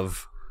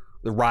of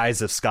The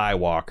Rise of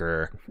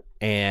Skywalker,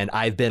 and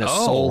I've been a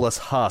soulless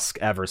husk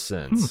ever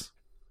since.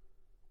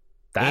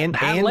 That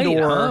late,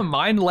 huh?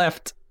 Mine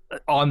left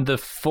on the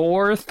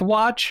fourth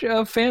watch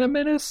of Phantom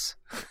Menace.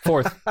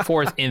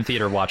 Fourth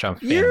in-theater watch on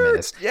Phantom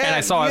Menace. Yeah, and I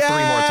saw it 3 more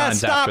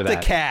times after that.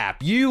 Stop the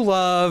cap. You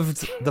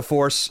loved The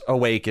Force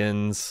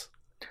Awakens.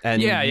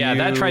 And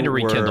that tried to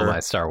rekindle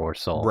my Star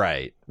Wars soul.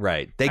 Right.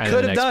 They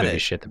could have done it.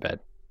 Shit the bed.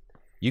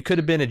 You could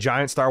have been a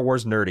giant Star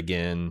Wars nerd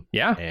again.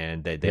 Yeah.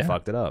 And they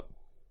fucked it up.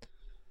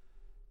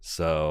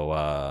 So,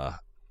 and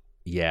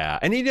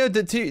you know,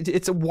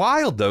 it's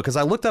wild though, because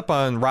I looked up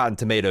on Rotten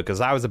Tomato because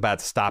I was about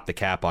to stop the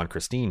cap on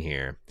Christine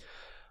here,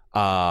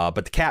 but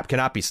the cap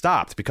cannot be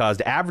stopped because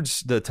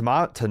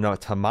the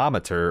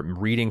thermometer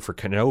reading for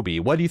Kenobi.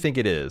 What do you think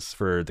it is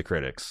for the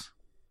critics?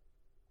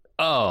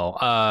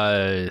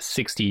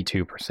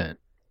 62%,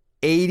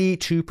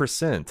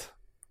 82%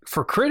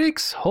 for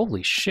critics.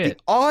 Holy shit!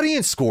 The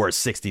audience score is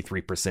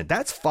 63%.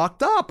 That's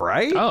fucked up,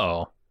 right?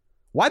 Oh.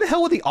 Why the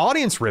hell would the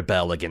audience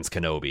rebel against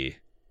Kenobi?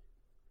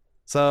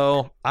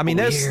 So, I mean,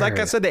 that's like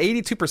I said, the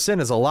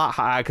 82% is a lot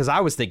high because I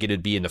was thinking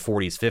it'd be in the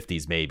 40s,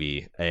 50s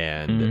maybe.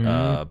 And,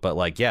 but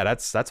like, yeah,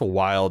 that's a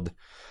wild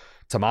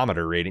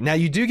thermometer rating. Now,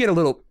 you do get a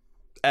little,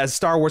 as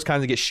Star Wars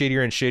kind of gets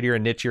shittier and shittier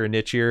and nichier and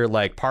nichier,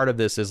 like part of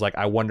this is like,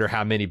 I wonder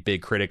how many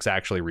big critics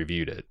actually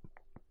reviewed it.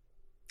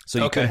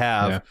 So you could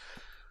have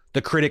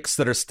the critics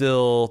that are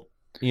still,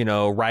 you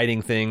know,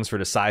 writing things for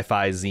the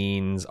sci-fi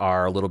zines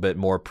are a little bit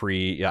more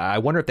I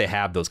wonder if they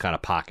have those kind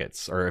of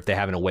pockets or if they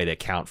have a way to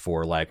account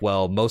for like,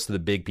 well, most of the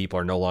big people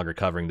are no longer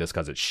covering this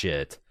because it's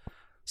shit.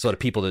 So the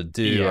people that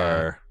do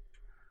are...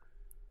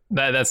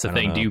 That's the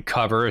thing. Do you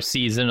cover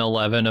season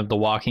 11 of The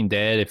Walking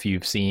Dead if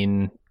you've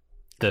seen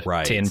the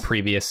 10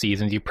 previous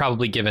seasons? You've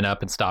probably given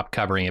up and stopped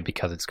covering it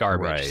because it's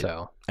garbage. Right.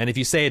 So, and if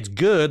you say it's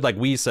good, like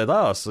we said,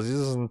 so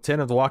season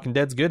 10 of The Walking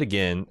Dead's good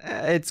again.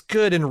 It's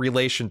good in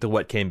relation to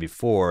what came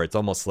before. It's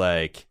almost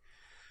like,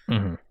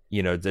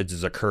 you know,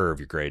 there's a curve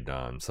you're grading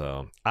on.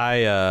 So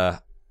I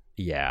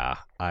don't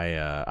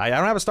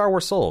have a Star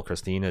Wars soul,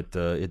 Christine.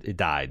 It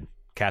died.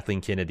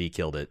 Kathleen Kennedy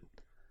killed it.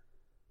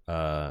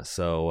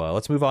 So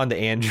let's move on to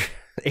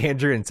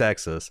Andrew in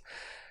Texas.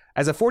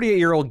 As a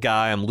 48-year-old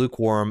guy, I'm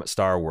lukewarm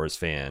Star Wars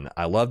fan.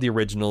 I love the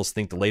originals,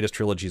 think the latest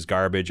trilogy is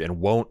garbage, and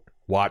won't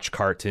watch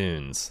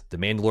cartoons. The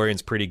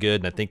Mandalorian's pretty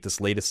good, and I think this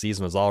latest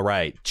season was all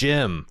right.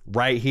 Jim,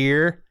 right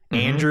here,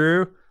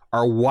 Andrew,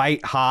 our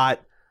white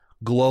hot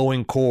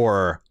glowing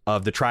core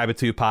of the Tribe of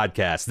Two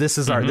podcast. This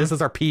is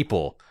our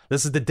people.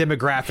 This is the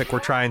demographic we're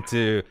trying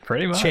to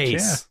pretty much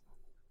chase. Yeah.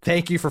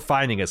 Thank you for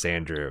finding us,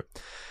 Andrew.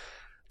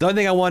 The only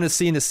thing I wanted to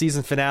see in the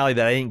season finale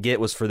that I didn't get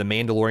was for the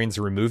Mandalorians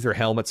to remove their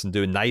helmets and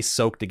do a nice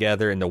soak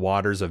together in the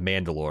waters of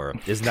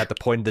Mandalore. Isn't that the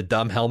point of the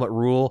dumb helmet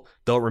rule?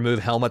 Don't remove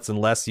helmets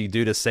unless you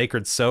do the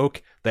sacred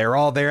soak. They're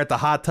all there at the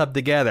hot tub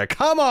together.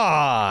 Come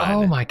on!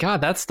 Oh my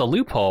god, that's the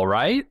loophole,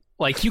 right?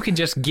 Like, you can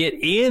just get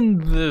in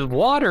the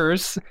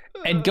waters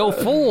and go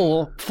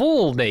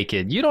full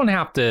naked. You don't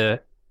have to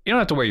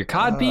wear your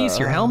codpiece,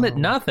 your helmet,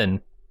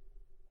 nothing.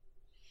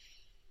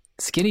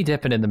 Skinny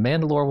dipping in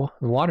the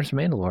waters of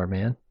Mandalore,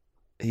 man.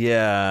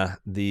 Yeah,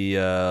 the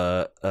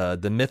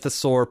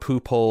mythosaur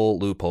poop hole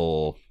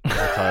loophole,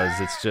 because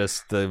it's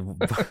just the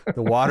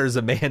waters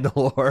of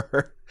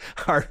Mandalore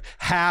are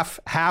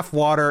half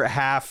water,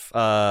 half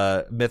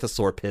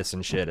mythosaur piss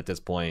and shit at this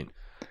point.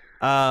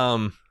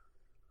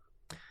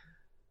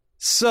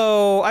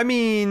 So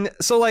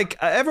like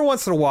every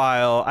once in a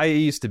while, I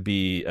used to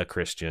be a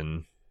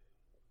Christian.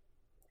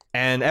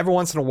 And every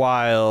once in a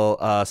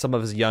while, some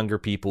of his younger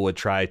people would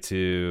try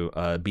to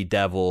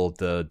bedevil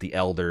the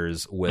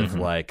elders with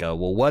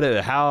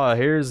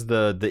here's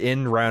the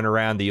end round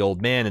around the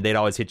old man, and they'd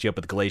always hit you up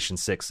with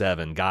Galatians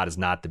 6:7. God is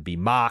not to be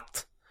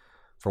mocked.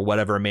 For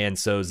whatever a man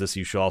sows, this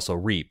you shall also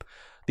reap.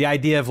 The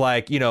idea of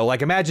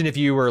imagine if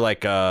you were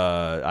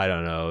I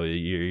don't know,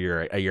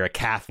 you're a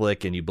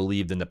Catholic and you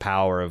believed in the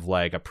power of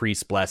like a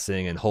priest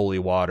blessing and holy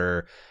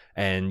water.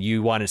 And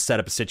you want to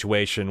set up a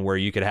situation where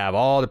you could have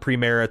all the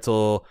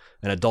premarital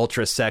and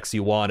adulterous sex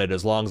you wanted,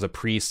 as long as a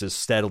priest is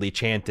steadily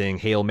chanting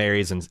Hail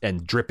Marys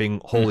and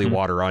dripping holy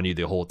water on you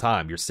the whole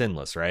time. You're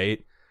sinless,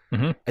 right?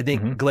 I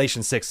think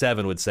Galatians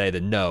 6:7 would say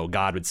that no,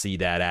 God would see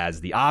that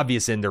as the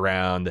obvious end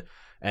around,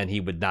 and he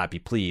would not be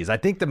pleased. I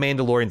think the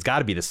Mandalorian's got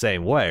to be the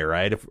same way,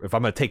 right? If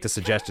I'm going to take the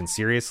suggestion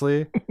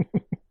seriously.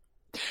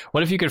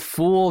 What if you could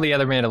fool the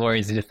other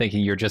Mandalorians into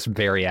thinking you're just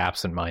very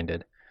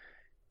absent-minded,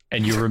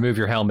 and you remove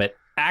your helmet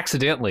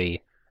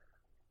accidentally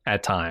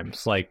at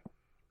times? Like,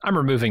 I'm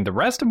removing the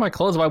rest of my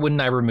clothes. Why wouldn't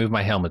I remove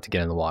my helmet to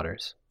get in the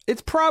waters?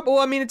 It's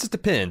probably, it just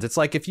depends. It's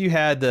like if you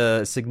had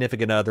a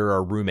significant other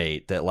or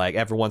roommate that like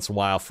every once in a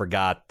while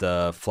forgot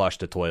to flush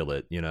the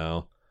toilet, you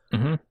know?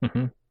 And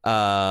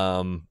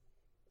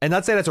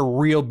I'd say that's a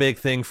real big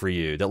thing for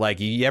you, that like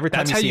every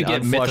time that's you see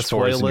an unflushed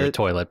toilet in your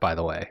toilet, by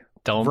the way.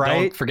 Don't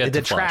forget it to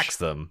attracts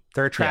flush. them.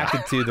 They're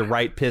attracted to the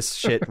right piss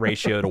shit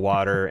ratio to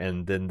water,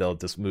 and then they'll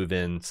just move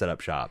in, set up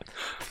shop.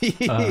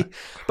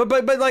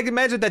 But like,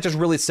 imagine that just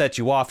really sets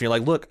you off. And you're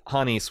like, look,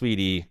 honey,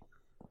 sweetie,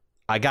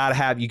 you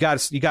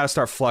gotta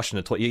start flushing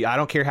the toilet. I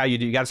don't care how you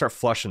do. You gotta start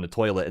flushing the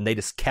toilet. And they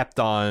just kept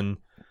on.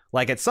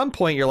 Like, at some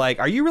point, you're like,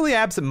 are you really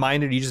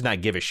absent-minded? Or you just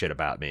not give a shit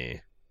about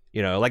me?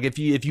 You know, like if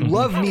you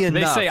love me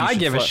enough, they say I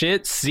give a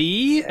shit.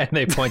 See, and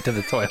they point to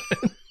the toilet.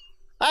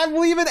 I'm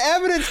leaving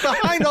evidence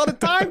behind all the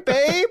time,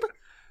 babe.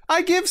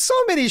 I give so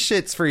many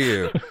shits for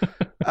you.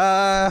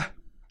 Yeah,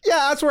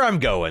 that's where I'm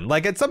going.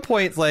 Like, at some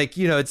point, it's like,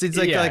 you know, it's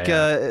like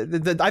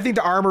I think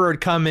the armor would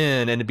come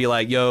in and it'd be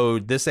like, yo,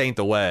 this ain't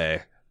the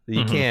way.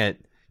 You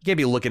can't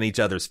be looking at each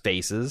other's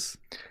faces.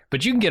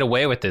 But you can get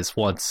away with this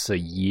once a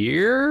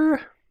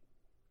year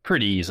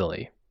pretty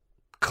easily.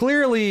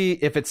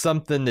 Clearly, if it's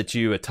something that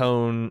you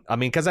atone, I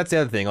mean, because that's the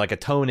other thing. Like,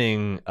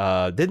 atoning,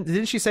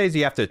 didn't she say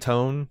you have to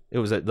atone? It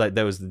was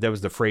that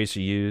was the phrase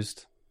she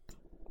used.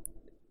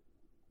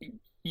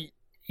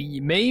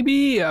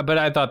 Maybe, but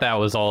I thought that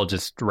was all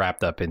just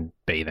wrapped up in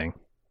bathing.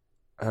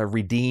 Got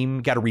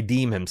to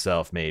redeem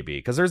himself, maybe,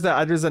 because there's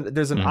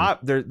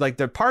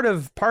part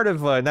of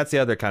and that's the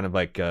other kind of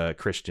like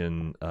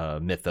Christian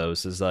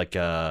mythos is like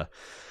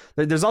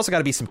there's also got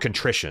to be some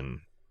contrition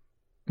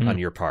on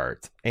your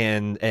part,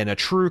 and a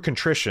true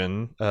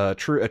contrition, a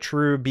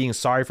true being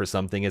sorry for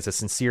something is a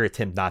sincere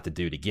attempt not to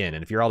do it again.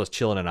 And if you're all just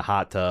chilling in a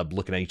hot tub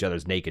looking at each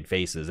other's naked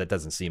faces, that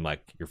doesn't seem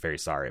like you're very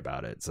sorry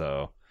about it.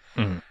 So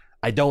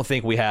I don't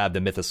think we have the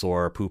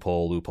mythosaur poop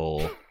hole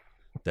loophole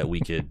that we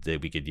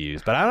could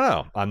use. But I don't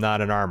know. I'm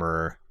not an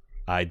armorer.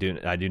 I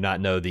do not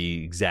know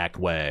the exact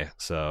way.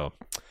 So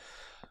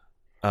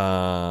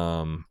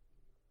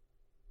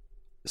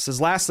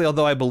says, lastly,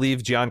 although I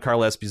believe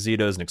Giancarlo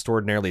Esposito is an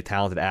extraordinarily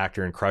talented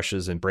actor and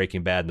crushes in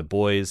Breaking Bad and The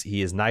Boys,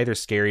 he is neither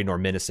scary nor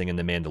menacing in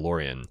The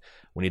Mandalorian.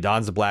 When he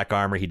dons the black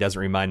armor, he doesn't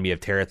remind me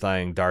of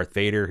terrifying Darth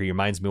Vader. He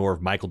reminds me more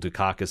of Michael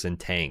Dukakis in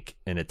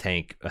a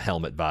tank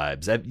helmet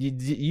vibes.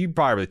 You're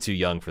probably too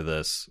young for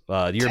this.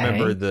 Do you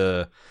remember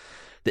the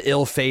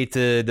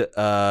ill-fated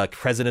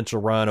presidential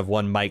run of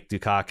one Mike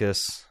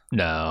Dukakis?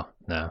 No.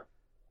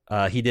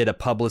 He did a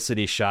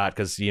publicity shot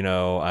because, you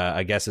know,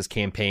 I guess his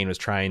campaign was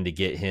trying to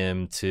get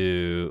him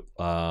to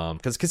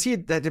because he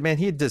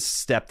had just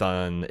stepped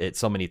on it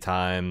so many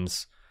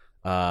times,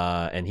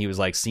 and he was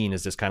like seen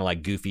as this kind of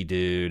like goofy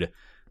dude,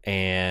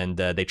 and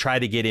they tried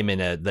to get him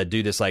in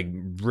do this like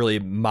really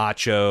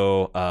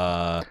macho.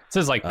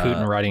 This is like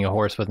Putin riding a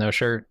horse with no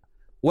shirt.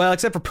 Well,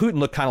 except for Putin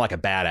looked kind of like a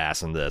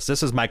badass in this.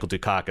 This is Michael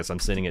Dukakis. I'm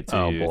sending it to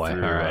you. Oh, boy.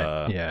 Through, all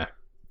right. Yeah.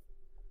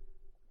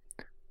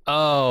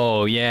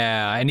 Oh,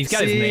 yeah. And he's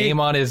got his name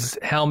on his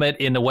helmet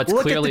in what's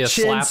clearly a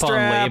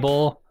slap-on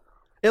label.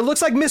 It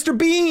looks like Mr.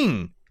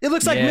 Bean. It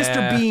looks like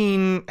Mr.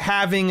 Bean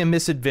having a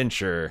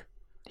misadventure.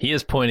 He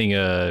is pointing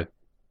a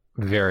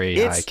very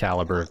high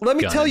caliber Let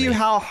me gun tell at you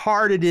how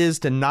hard it is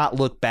to not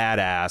look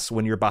badass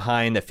when you're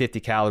behind a 50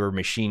 caliber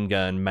machine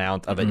gun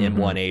mount of an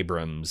M1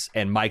 Abrams,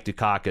 and Mike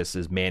Dukakis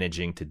is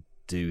managing to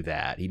do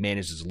that. He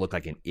manages to look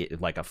like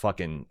a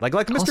fucking like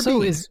Mr. Also,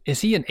 Bean.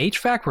 is he an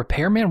HVAC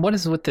repairman? What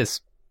is with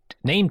this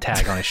name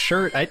tag on his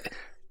shirt?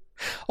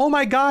 Oh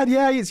my God!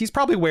 Yeah, he's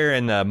probably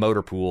wearing a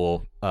motor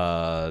pool.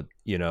 Overall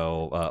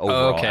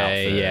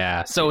outfit.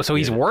 Yeah. So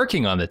he's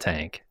working on the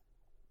tank.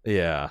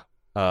 Yeah.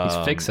 He's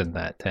fixing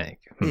that tank.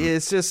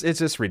 It's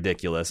just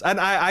ridiculous. And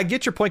I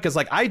get your point, because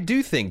like I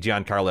do think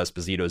Giancarlo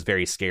Esposito is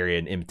very scary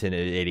and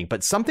intimidating,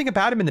 but something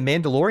about him in The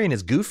Mandalorian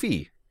is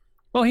goofy.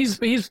 Well, he's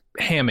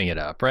hamming it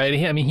up, right?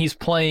 He's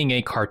playing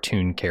a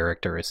cartoon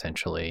character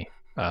essentially.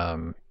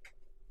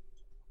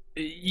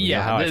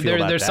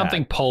 There's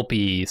something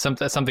pulpy,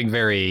 something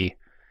very,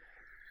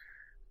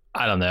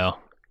 I don't know,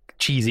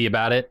 cheesy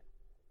about it.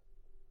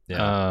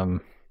 Yeah.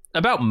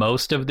 About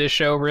most of this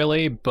show,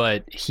 really,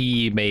 but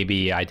he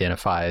maybe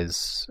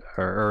identifies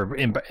or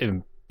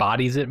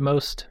embodies it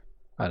most.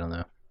 I don't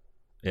know.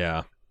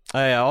 Yeah.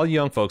 All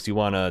young folks, do you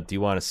want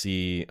to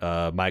see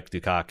Mike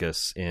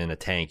Dukakis in a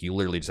tank? You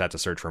literally just have to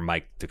search for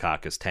Mike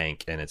Dukakis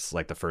tank, and it's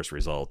like the first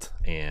result.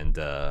 And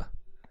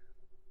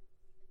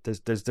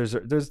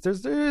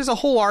there's a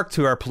whole arc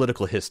to our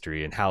political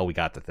history and how we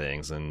got to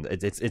things, and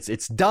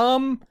it's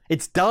dumb.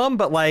 It's dumb,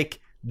 but like,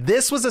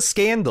 this was a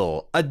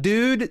scandal. A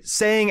dude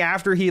saying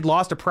after he'd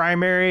lost a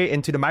primary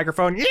into the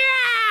microphone, "Yeah!"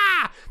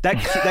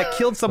 that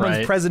killed someone's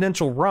right.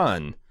 presidential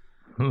run.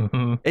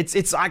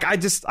 It's like I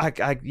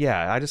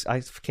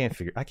can't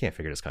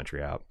figure this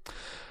country out.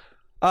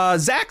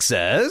 Zach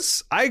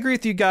says, I agree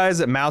with you guys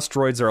that mouse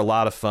droids are a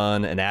lot of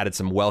fun and added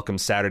some welcome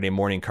Saturday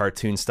morning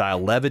cartoon style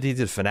levity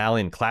to the finale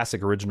in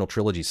classic original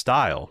trilogy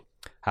style.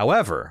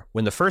 However,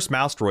 when the first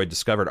mouse droid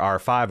discovered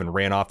R5 and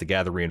ran off to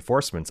gather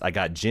reinforcements, I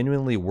got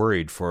genuinely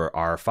worried for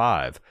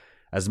R5.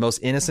 As the most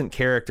innocent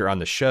character on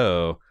the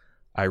show,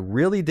 I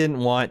really didn't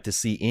want to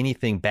see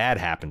anything bad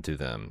happen to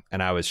them,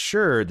 and I was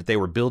sure that they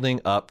were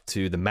building up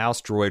to the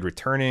mouse droid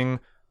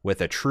returning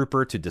with a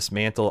trooper to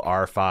dismantle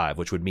R5,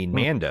 which would mean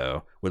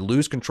Mando would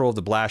lose control of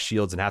the blast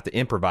shields and have to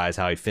improvise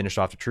how he'd finish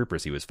off the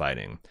troopers he was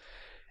fighting.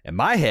 In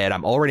my head,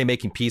 I'm already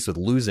making peace with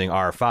losing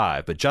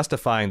R5, but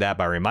justifying that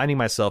by reminding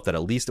myself that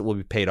at least it will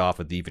be paid off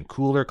with the even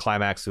cooler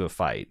climax to a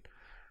fight.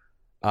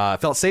 I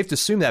felt safe to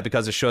assume that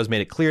because the show has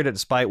made it clear that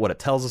despite what it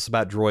tells us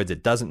about droids,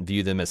 it doesn't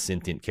view them as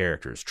sentient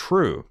characters.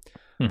 True.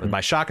 With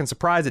my shock and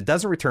surprise, it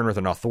doesn't return with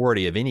an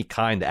authority of any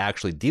kind to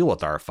actually deal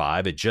with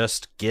R5. It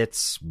just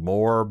gets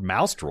more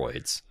mouse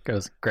droids.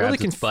 Goes, grabs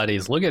his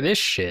buddies. Look at this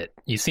shit.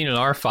 You seen an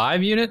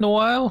R5 unit in a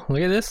while? Look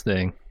at this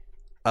thing.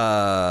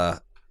 I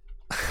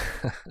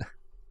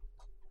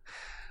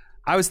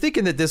was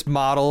thinking that this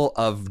model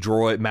of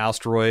mouse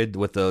droid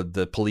with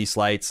the police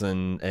lights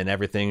and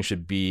everything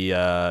should be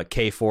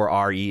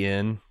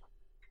K4REN.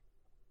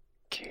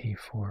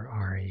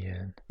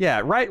 K4REN.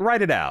 Yeah,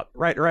 write it out.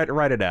 Write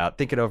it out.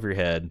 Think it over your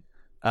head.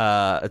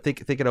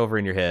 Think it over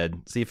in your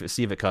head. See if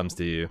it comes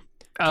to you.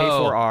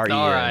 K4REN.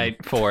 All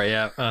right, 4.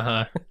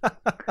 Yeah.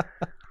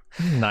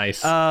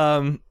 Nice.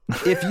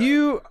 If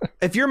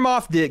you're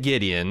Moff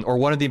Gideon or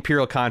one of the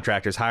Imperial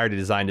contractors hired to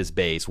design this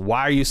base,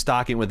 why are you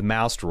stocking with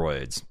mouse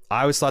droids?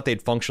 I always thought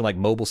they'd function like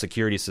mobile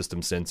security system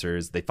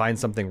sensors. They find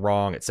something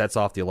wrong, it sets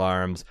off the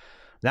alarms.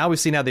 Now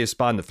we've seen how they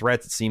respond to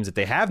threats. It seems that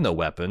they have no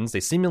weapons. They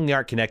seemingly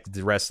aren't connected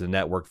to the rest of the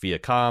network via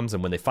comms,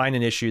 and when they find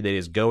an issue, they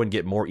just go and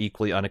get more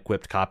equally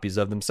unequipped copies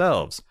of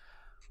themselves.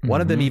 One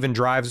of them even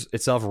drives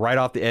itself right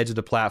off the edge of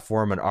the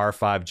platform and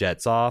R5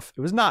 jets off.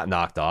 It was not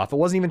knocked off. It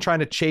wasn't even trying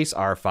to chase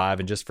R5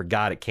 and just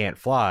forgot it can't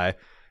fly. It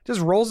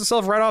just rolls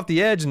itself right off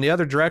the edge in the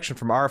other direction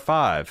from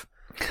R5.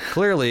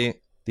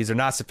 Clearly, these are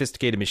not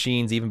sophisticated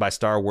machines even by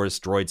Star Wars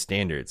droid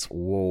standards.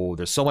 Whoa,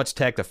 there's so much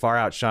tech that far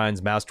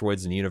outshines mouse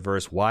droids in the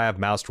universe. Why have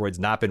mouse droids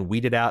not been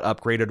weeded out,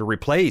 upgraded, or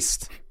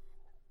replaced?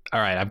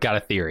 All right, I've got a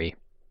theory.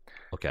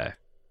 Okay.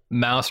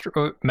 Mouse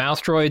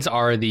droids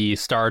are the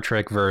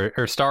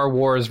Star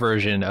Wars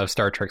version of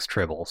Star Trek's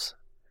Tribbles.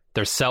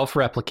 They're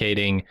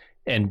self-replicating,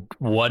 and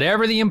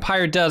whatever the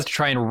Empire does to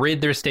try and rid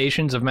their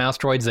stations of mouse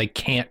droids, they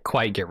can't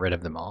quite get rid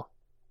of them all.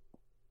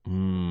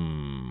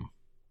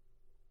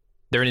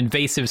 They're an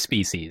invasive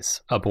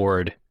species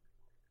aboard.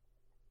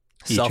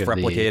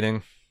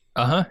 Self-replicating.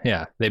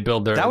 Yeah. They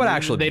build their. That would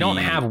actually. They don't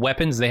have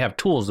weapons. They have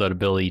tools though to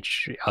build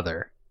each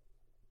other.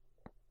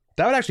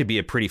 That would actually be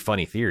a pretty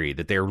funny theory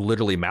that they're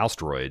literally mouse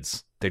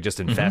droids. They just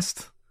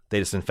infest. They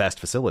just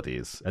infest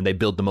facilities, and they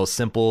build the most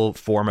simple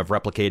form of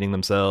replicating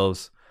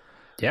themselves.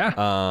 Yeah.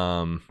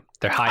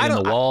 They're hiding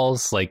in the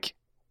walls.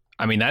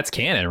 That's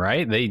canon,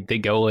 right? They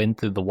go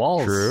into the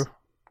walls. True.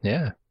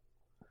 Yeah.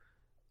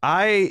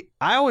 I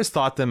always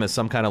thought them as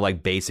some kind of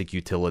like basic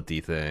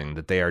utility thing,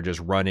 that they are just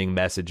running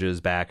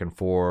messages back and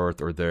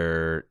forth, or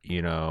they're,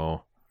 you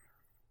know,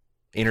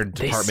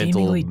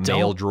 interdepartmental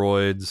mail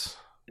droids.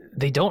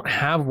 They don't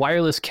have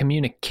wireless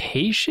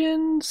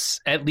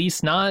communications, at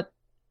least not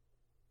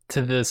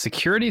to the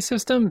security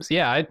systems.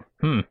 Yeah.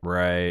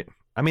 Right.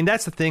 I mean,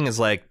 that's the thing, is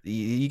like,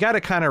 you got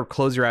to kind of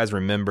close your eyes and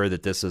remember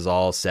that this is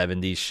all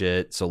 70s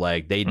shit. So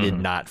like, they did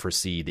not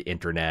foresee the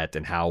internet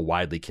and how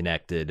widely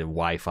connected and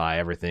Wi-Fi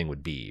everything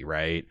would be,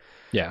 right?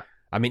 Yeah.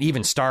 I mean,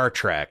 even Star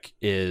Trek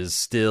is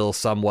still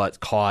somewhat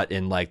caught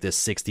in like this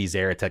 60s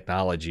era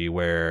technology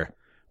where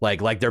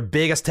like their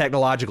biggest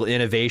technological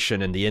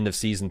innovation in the end of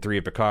season 3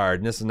 of Picard,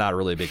 and this is not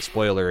really a big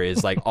spoiler,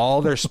 is like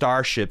all their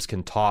starships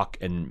can talk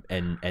and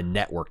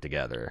network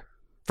together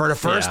for the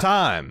first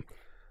time.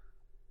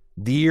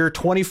 The year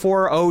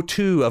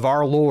 2402 of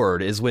our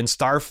Lord is when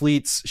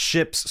Starfleet's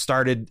ships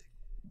started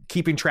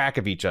keeping track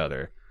of each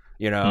other,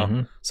 you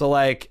know? So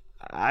like,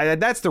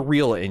 that's the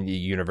real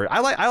universe.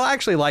 I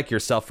actually like your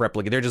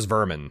self-replicate. They're just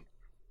vermin.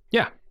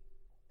 Yeah.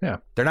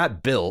 They're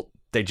not built.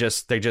 They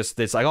just,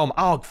 it's like,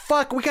 oh,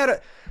 fuck, we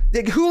gotta,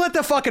 who let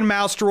the fucking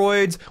mouse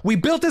droids? We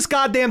built this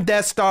goddamn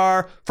Death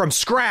Star from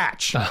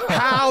scratch.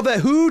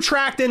 Who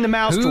tracked in the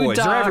mouse droids?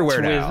 They're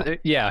everywhere now.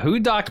 Who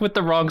docked with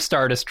the wrong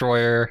Star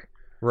Destroyer?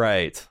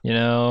 Right. You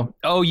know,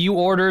 you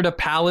ordered a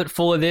pallet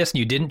full of this and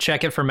you didn't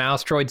check it for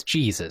mouse droids.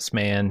 Jesus,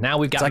 man. Now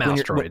we've got like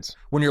mouse droids.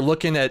 When you're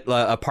looking at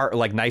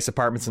like nice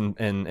apartments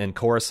in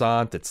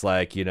Coruscant, it's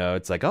like, you know,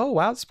 it's like, oh,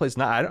 wow, this place,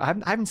 I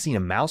haven't seen a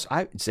mouse.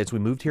 Since we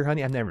moved here,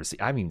 honey, I haven't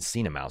even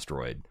seen a mouse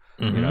droid.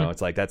 You know,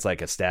 it's like, that's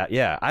like a stat.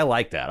 Yeah, I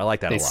like that. I like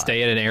that a lot. They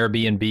stay at an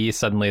Airbnb.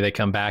 Suddenly they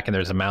come back and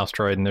there's a mouse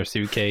droid in their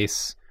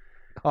suitcase.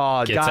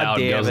 Oh, gets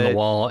out and goes in the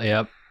wall.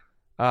 Yep.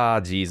 Ah,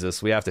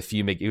 Jesus, we have to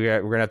fumigate.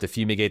 We're gonna have to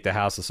fumigate the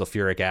house with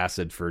sulfuric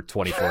acid for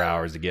 24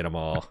 hours to get them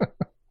all.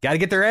 Got to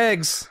get their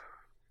eggs.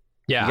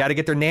 Yeah, you got to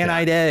get their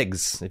nanite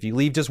eggs. If you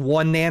leave just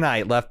one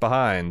nanite left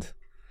behind.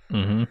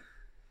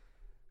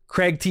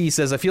 Craig T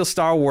says, I feel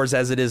Star Wars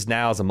as it is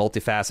now is a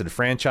multifaceted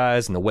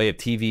franchise in the way of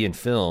TV and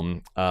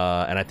film,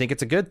 and I think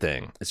it's a good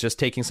thing. It's just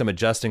taking some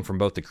adjusting from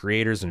both the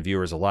creators and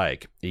viewers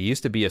alike. It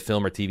used to be a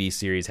film or TV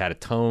series had a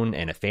tone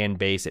and a fan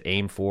base it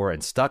aimed for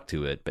and stuck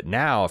to it, but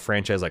now a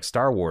franchise like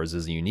Star Wars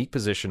is a unique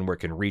position where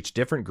it can reach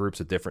different groups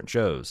with different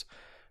shows.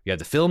 You have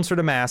the films for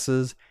the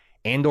masses,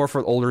 Andor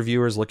for older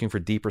viewers looking for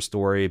deeper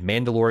story,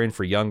 Mandalorian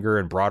for younger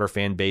and broader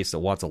fan base that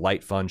wants a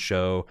light, fun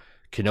show,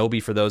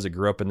 Kenobi for those that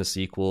grew up in the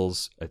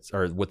sequels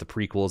or with the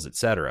prequels,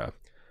 etc.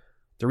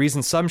 The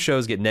reason some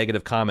shows get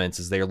negative comments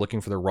is they are looking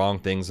for the wrong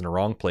things in the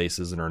wrong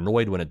places and are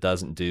annoyed when it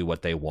doesn't do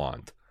what they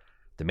want.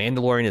 The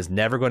Mandalorian is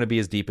never going to be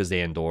as deep as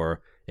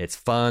Andor. It's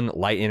fun,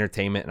 light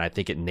entertainment, and I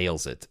think it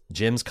nails it.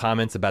 Jim's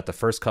comments about the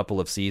first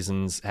couple of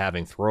seasons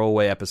having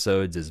throwaway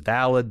episodes is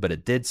valid, but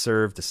it did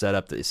serve to set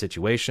up the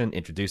situation,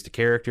 introduce the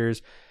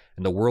characters,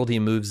 and the world he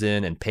moves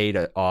in, and paid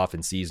off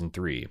in season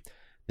 3.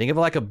 Think of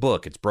it like a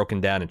book. It's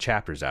broken down in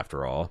chapters,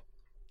 after all.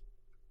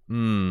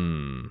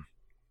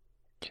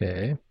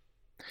 Okay.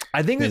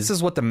 I think this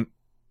is what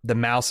the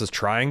mouse is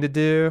trying to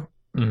do,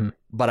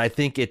 but I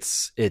think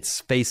it's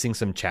facing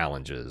some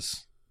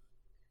challenges.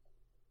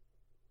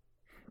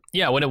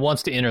 Yeah, when it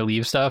wants to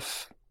interleave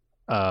stuff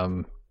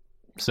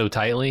so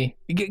tightly.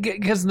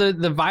 Because the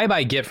vibe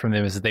I get from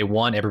them is that they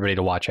want everybody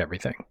to watch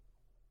everything.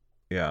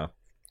 Yeah.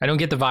 I don't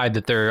get the vibe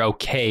that they're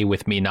okay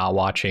with me not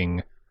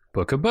watching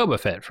Book of Boba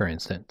Fett, for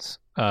instance.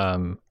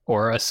 Or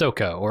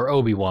Ahsoka or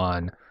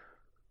Obi-Wan.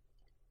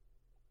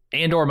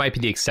 Andor might be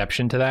the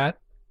exception to that.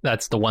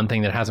 That's the one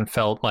thing that hasn't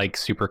felt like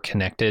super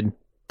connected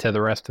to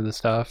the rest of the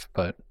stuff,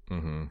 but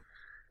I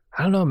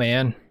don't know,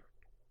 man.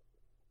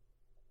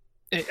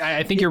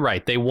 I think you're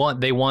right. They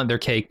want their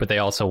cake, but they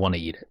also want to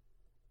eat it.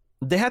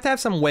 They have to have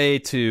some way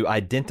to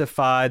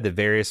identify the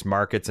various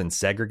markets and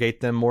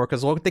segregate them more,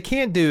 because what they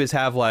can't do is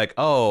have like,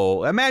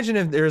 oh, imagine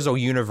if there's a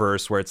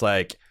universe where it's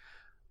like,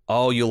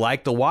 oh, you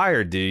like The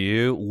Wire, do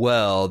you?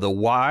 Well, The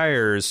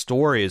Wire's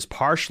story is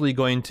partially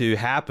going to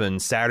happen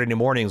Saturday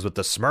mornings with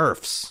the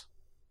Smurfs.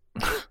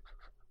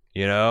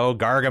 You know,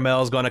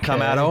 Gargamel's going to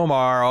come at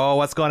Omar. Oh,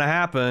 what's going to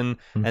happen?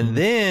 And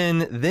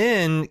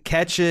then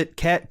catch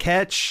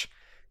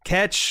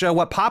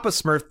what Papa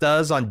Smurf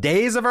does on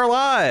Days of Our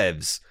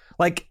Lives.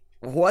 Like,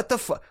 what the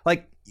fuck?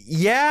 Like,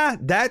 yeah,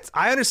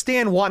 I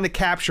understand wanting to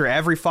capture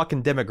every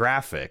fucking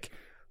demographic,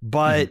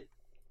 but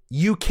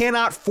you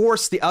cannot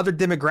force the other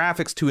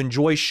demographics to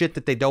enjoy shit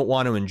that they don't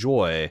want to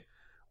enjoy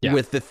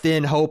with the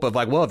thin hope of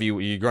like, well, if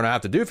you're going to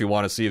have to do if you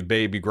want to see if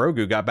Baby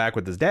Grogu got back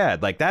with his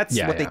dad. Like, that's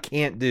what they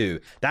can't do.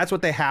 That's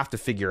what they have to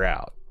figure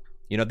out.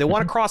 You know, they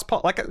want to cross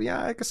like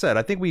I said,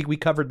 I think we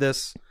covered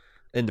this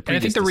in the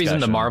previous discussion. Reason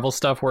the Marvel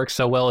stuff works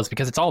so well is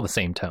because it's all the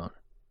same tone.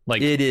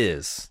 Like, it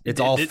is.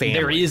 It's all family.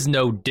 There is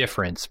no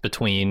difference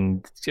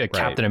between a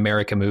Captain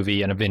America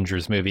movie, an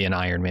Avengers movie, an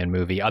Iron Man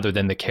movie, other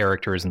than the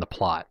characters and the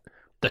plot.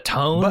 The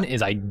tone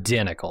is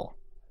identical.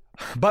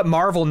 But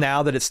Marvel,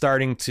 now that it's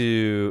starting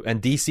to,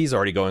 and DC's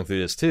already going through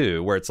this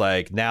too, where it's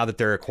like now that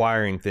they're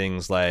acquiring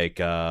things like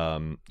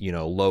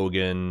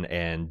Logan,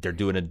 and they're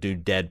doing a new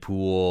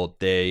Deadpool,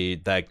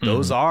 they like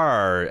those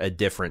are a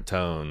different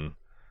tone,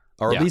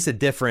 or at least a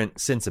different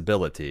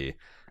sensibility.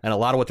 And a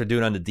lot of what they're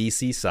doing on the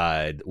DC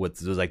side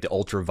with like the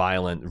ultra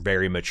violent,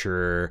 very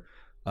mature,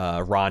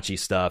 raunchy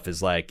stuff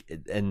is like,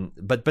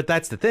 but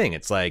that's the thing.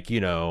 It's like,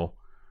 it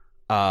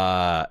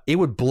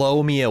would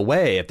blow me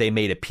away if they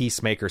made a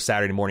Peacemaker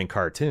Saturday morning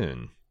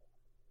cartoon.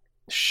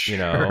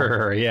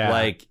 Sure, yeah.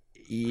 Like,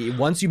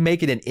 once you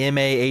make it an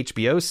MA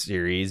HBO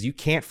series, you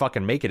can't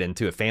fucking make it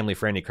into a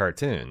family-friendly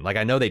cartoon. Like,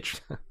 I know they...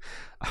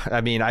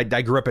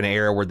 I grew up in an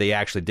era where they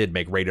actually did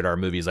make rated R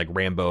movies like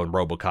Rambo and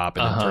RoboCop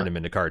and then turned them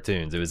into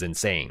cartoons. It was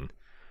insane.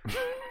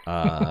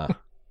 Yeah.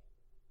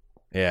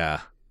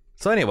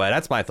 So anyway,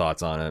 that's my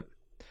thoughts on it.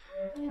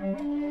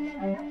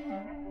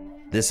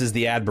 This is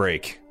the ad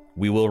break.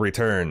 We will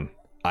return.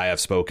 I have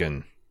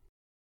spoken.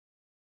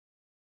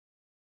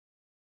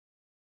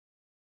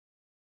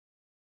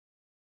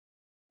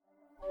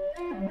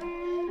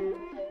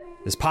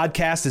 This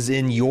podcast is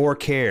in your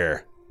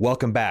care.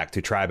 Welcome back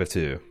to Tribe of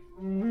Two.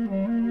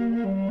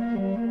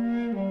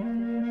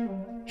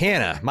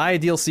 Hannah, my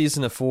ideal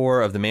season of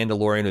 4 of The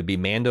Mandalorian would be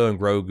Mando and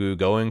Grogu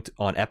going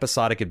on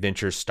episodic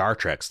adventures Star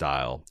Trek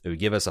style. It would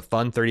give us a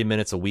fun 30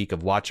 minutes a week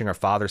of watching our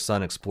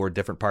father-son explore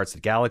different parts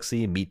of the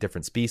galaxy, meet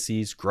different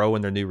species, grow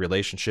in their new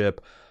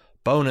relationship.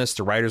 Bonus,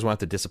 the writers won't have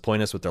to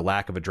disappoint us with their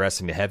lack of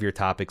addressing the heavier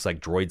topics like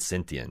droid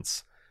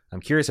sentience.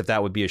 I'm curious if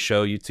that would be a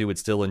show you two would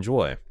still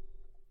enjoy.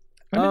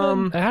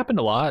 It happened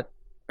a lot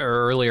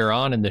earlier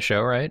on in the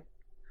show, right?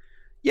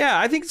 Yeah,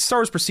 I think Star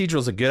Wars procedural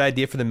is a good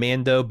idea for the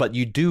Mando, but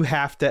you do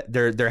have to,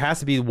 there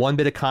has to be one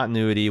bit of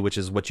continuity, which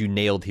is what you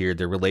nailed here,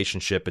 the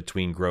relationship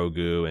between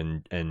Grogu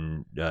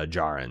and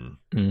Jaren.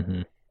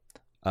 Mm-hmm.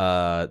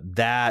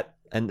 That,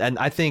 and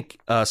I think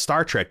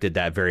Star Trek did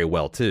that very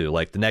well too.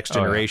 Like The Next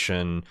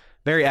Generation,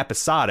 very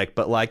episodic,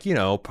 but like,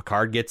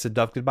 Picard gets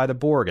abducted by the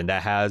Borg and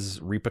that has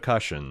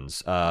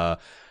repercussions.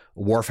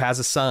 Worf has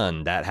a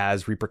son that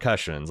has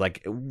repercussions.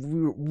 Like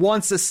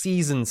once a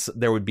season,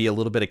 there would be a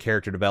little bit of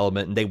character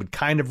development and they would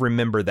kind of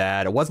remember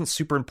that. It wasn't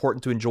super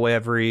important to enjoy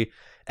every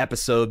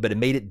episode, but it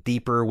made it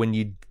deeper when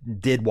you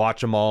did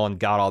watch them all and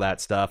got all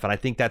that stuff. And I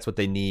think that's what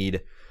they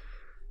need.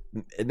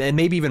 And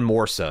maybe even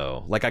more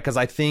so, like, because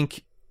I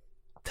think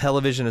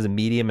television as a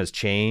medium has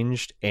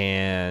changed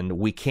and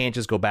we can't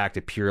just go back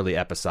to purely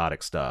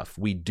episodic stuff.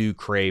 We do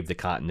crave the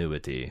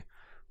continuity,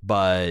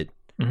 but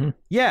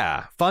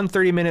yeah, fun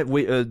 30-minute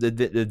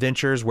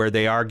adventures where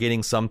they are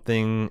getting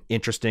something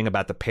interesting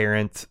about the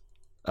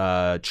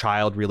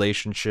parent-child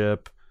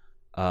relationship,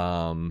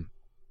 and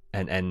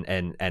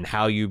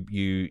how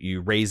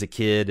you raise a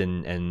kid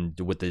and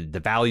with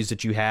the values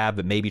that you have,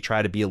 but maybe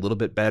try to be a little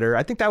bit better.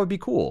 I think that would be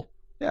cool.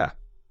 Yeah.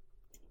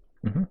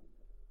 Mm-hmm.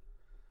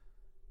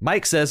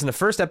 Mike says, in the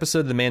first episode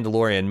of The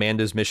Mandalorian,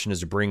 Mando's mission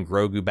is to bring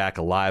Grogu back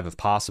alive if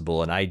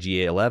possible, and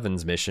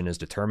IG-11's mission is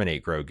to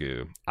terminate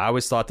Grogu. I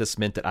always thought this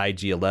meant that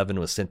IG-11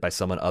 was sent by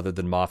someone other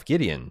than Moff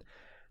Gideon.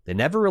 They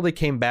never really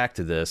came back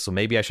to this, so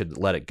maybe I should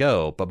let it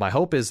go, but my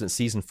hope is that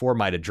Season 4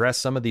 might address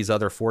some of these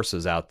other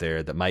forces out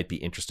there that might be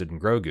interested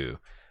in Grogu.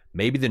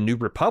 Maybe the New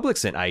Republic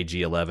sent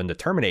IG-11 to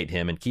terminate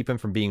him and keep him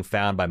from being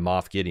found by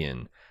Moff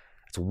Gideon.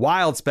 It's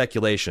wild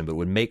speculation, but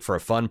would make for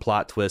a fun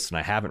plot twist, and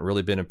I haven't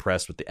really been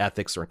impressed with the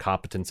ethics or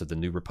incompetence of the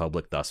New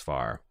Republic thus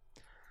far.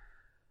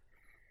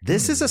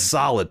 This is a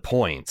solid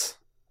point.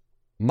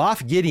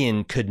 Moff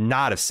Gideon could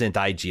not have sent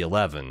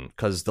IG-11,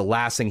 because the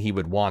last thing he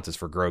would want is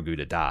for Grogu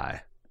to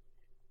die.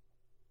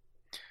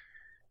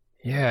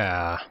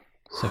 Yeah.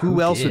 So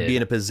who else would be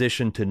in a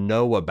position to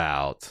know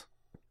about,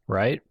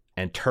 right,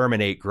 and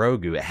terminate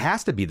Grogu? It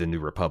has to be the New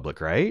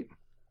Republic, right?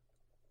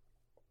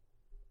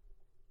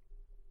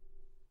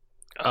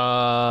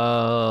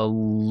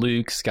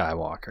 Luke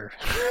Skywalker.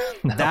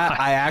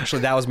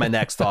 That was my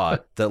next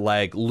thought, that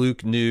like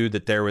Luke knew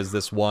that there was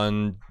this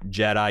one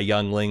Jedi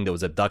youngling that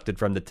was abducted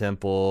from the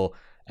temple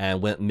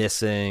and went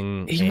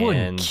missing. He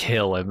wouldn't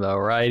kill him though,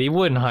 right? He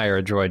wouldn't hire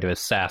a droid to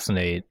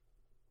assassinate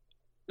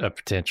a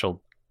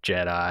potential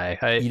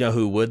Jedi. You know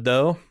who would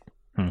though?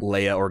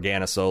 Leia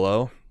Organa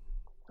Solo.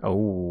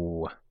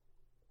 Oh.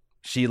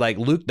 She, like,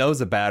 Luke knows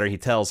about her. He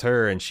tells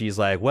her and she's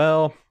like,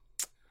 well,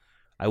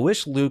 I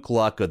wish Luke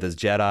luck with his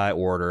Jedi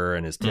Order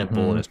and his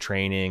temple and his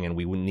training, and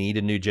we need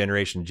a new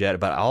generation Jedi.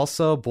 But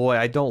also, boy,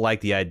 I don't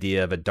like the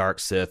idea of a dark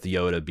Sith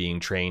Yoda being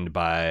trained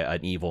by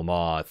an evil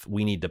Moth.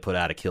 We need to put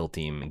out a kill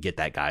team and get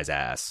that guy's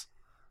ass.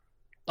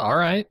 All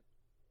right.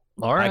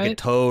 I could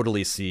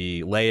totally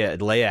see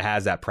Leia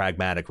has that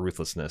pragmatic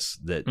ruthlessness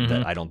that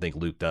I don't think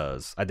Luke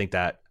does. I think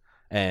that,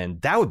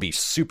 and that would be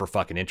super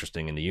fucking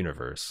interesting in the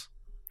universe.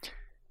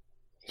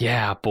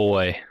 Yeah,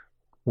 boy.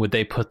 Would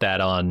they put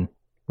that on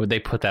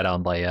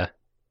Leia?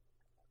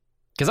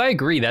 Because I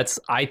agree,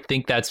 I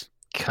think that's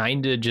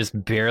kind of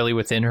just barely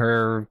within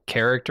her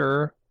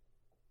character,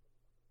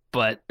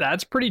 but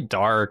that's pretty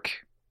dark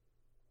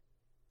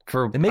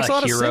for it makes a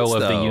lot hero of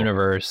sense, of though. The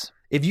universe.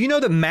 If you know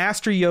that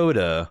Master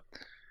Yoda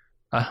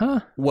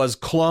was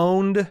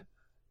cloned,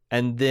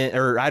 and then,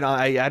 or I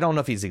don't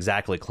know if he's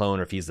exactly cloned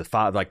or if he's the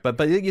father, like, but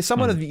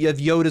someone of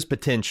Yoda's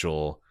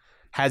potential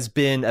has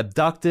been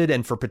abducted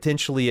and for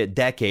potentially a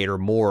decade or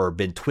more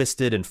been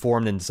twisted and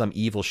formed into some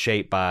evil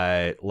shape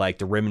by like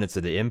the remnants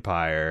of the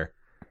Empire.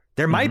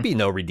 There might be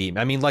no redeem.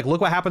 I mean, like,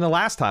 look what happened the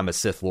last time a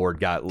Sith Lord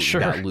got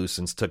loose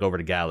and took over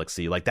the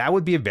galaxy. Like, that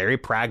would be a very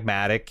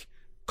pragmatic,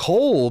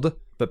 cold,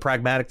 but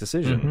pragmatic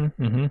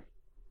decision.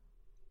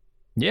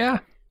 Yeah.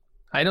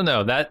 I don't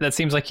know. That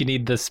seems like you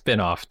need the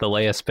spinoff, the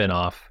Leia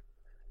spinoff.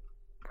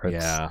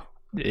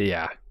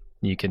 Yeah.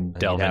 You can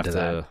delve into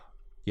that.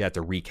 You have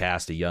to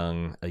recast a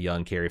young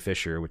Carrie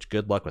Fisher, which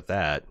good luck with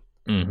that.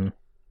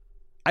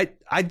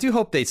 I do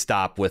hope they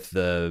stop with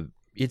the...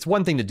 It's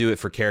one thing to do it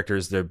for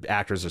characters, the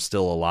actors are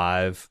still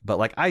alive, but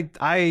like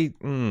I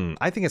think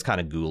it's kind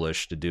of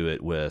ghoulish to do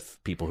it with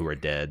people who are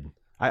dead.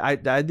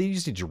 They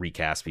just need to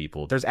recast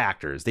people. There's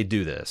actors, they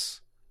do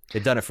this.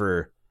 They've done it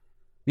for...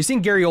 You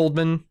seen Gary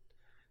Oldman?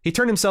 He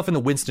turned himself into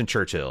Winston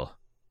Churchill.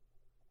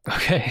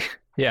 Okay,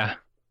 yeah.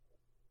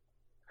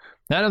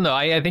 I don't know.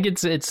 I think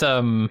it's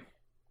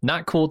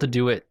not cool to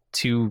do it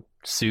too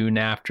soon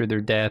after their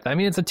death. I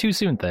mean, it's a too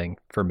soon thing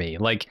for me.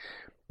 Like,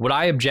 would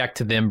I object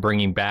to them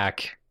bringing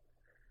back,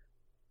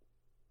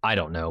 I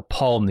don't know,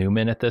 Paul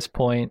Newman at this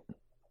point?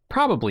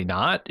 Probably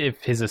not,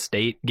 if his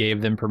estate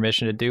gave them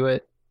permission to do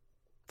it.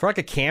 For like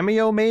a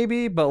cameo,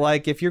 maybe, but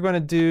like if you're going to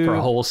do... For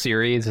a whole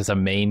series as a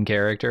main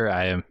character,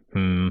 I am...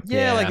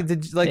 like the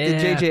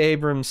J.J.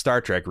 Abrams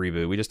Star Trek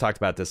reboot. We just talked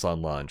about this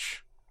on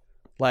lunch.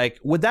 Like,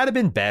 would that have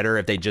been better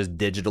if they just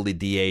digitally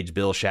de-aged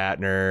Bill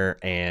Shatner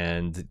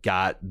and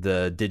got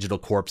the digital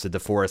corpse of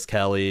DeForest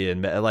Kelly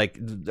and like,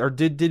 or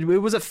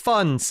was it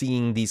fun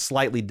seeing these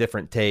slightly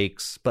different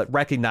takes but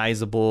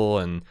recognizable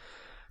and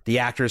the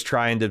actors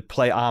trying to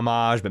play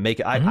homage but make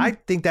it? I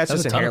think that's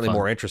just inherently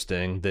more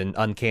interesting than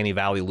Uncanny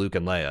Valley Luke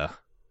and Leia.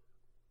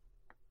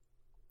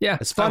 Yeah,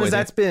 as fun as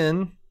that's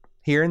been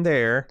here and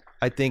there,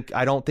 I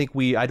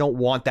don't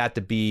want that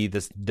to be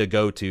the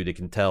go-to that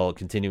can tell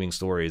continuing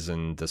stories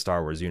in the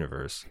Star Wars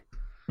universe.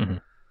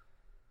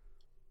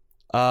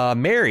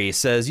 Mary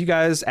says, you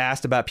guys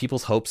asked about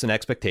people's hopes and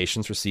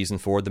expectations for season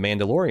 4 of The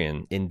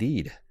Mandalorian.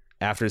 Indeed.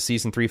 After the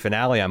season 3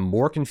 finale, I'm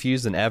more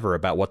confused than ever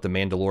about what the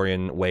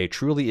Mandalorian way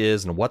truly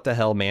is and what the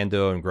hell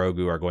Mando and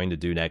Grogu are going to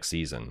do next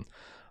season.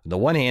 On the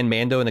one hand,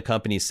 Mando and the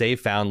company save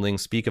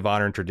foundlings, speak of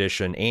honor and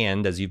tradition,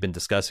 and, as you've been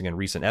discussing in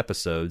recent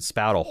episodes,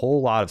 spout a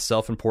whole lot of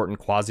self-important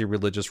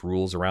quasi-religious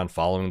rules around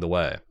following the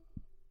way.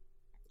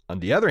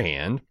 On the other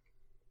hand,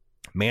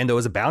 Mando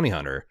is a bounty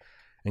hunter,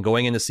 and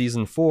going into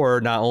season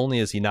 4, not only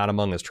is he not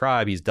among his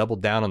tribe, he's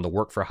doubled down on the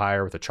work for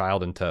hire with a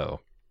child in tow.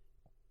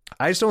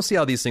 I just don't see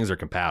how these things are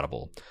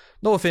compatible.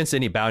 No offense to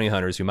any bounty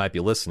hunters who might be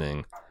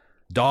listening.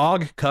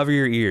 Dog, cover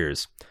your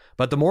ears.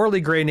 But the morally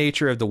gray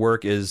nature of the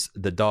work is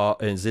in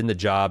the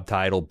job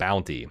title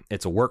bounty.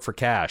 It's a work for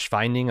cash,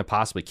 finding and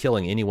possibly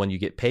killing anyone you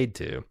get paid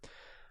to.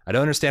 I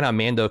don't understand how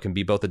Mando can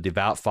be both a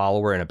devout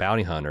follower and a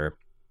bounty hunter,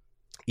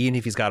 even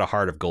if he's got a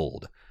heart of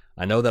gold.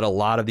 I know that a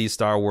lot of these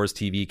Star Wars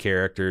TV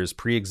characters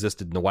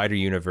pre-existed in the wider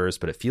universe,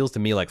 but it feels to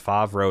me like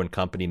Favreau and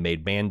company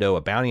made Mando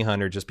a bounty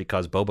hunter just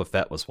because Boba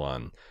Fett was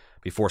one,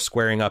 before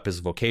squaring up his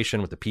vocation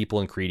with the people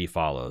and creed he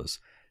follows.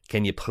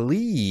 Can you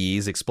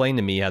please explain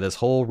to me how this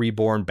whole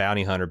reborn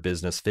bounty hunter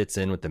business fits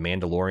in with the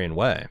Mandalorian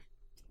way?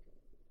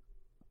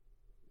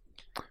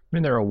 I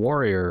mean, they're a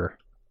warrior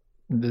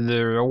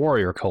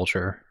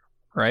culture,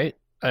 right?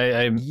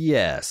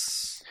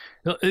 Yes.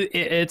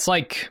 It's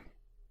like,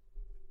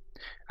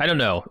 I don't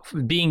know,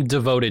 being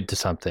devoted to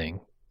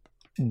something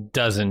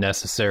doesn't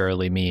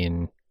necessarily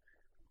mean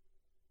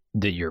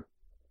that you're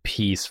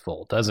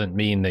peaceful, doesn't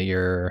mean that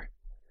you're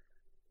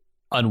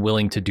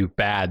unwilling to do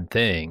bad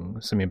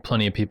things. I mean,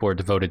 plenty of people are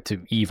devoted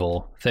to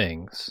evil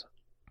things.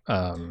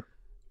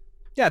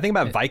 Yeah, think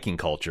about Viking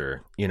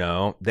culture. You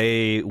know,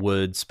 they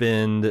would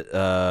spend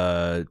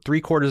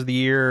 3/4 of the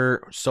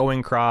year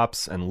sowing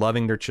crops and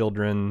loving their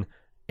children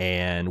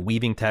and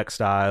weaving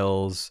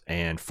textiles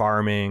and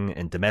farming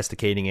and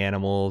domesticating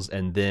animals.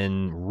 And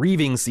then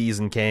reaving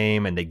season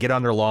came and they'd get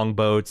on their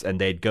longboats and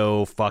they'd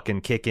go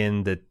fucking kick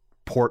in the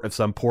port of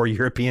some poor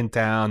European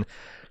town,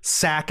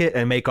 sack it,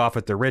 and make off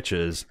with their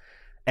riches.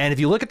 And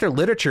if you look at their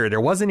literature, there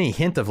wasn't any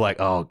hint of like,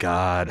 oh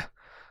God,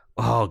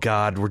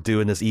 we're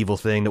doing this evil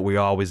thing that we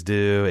always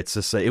do. It's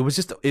just, it was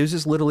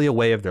just literally a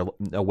way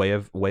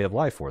of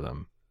life for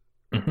them.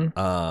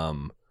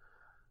 And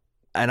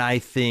I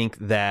think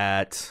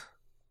that,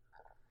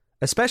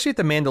 especially at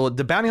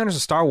the bounty hunters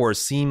of Star Wars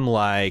seem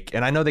like,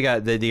 and I know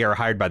they are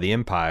hired by the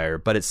Empire,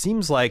 but it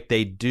seems like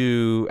they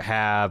do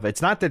have,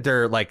 it's not that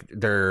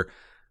they're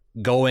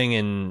going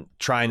and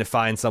trying to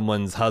find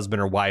someone's husband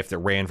or wife that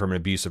ran from an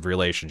abusive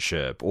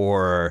relationship,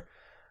 or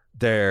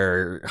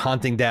they're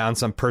hunting down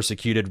some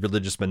persecuted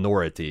religious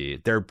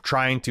minority. They're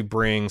trying to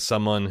bring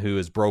someone who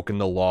has broken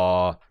the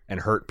law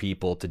and hurt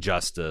people to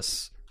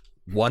justice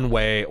one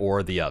way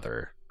or the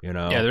other. You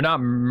know? Yeah, they're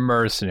not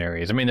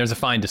mercenaries. I mean, there's a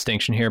fine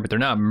distinction here, but they're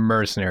not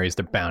mercenaries.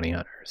 They're bounty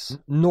hunters.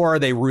 Nor are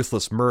they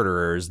ruthless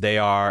murderers. They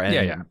are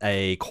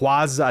a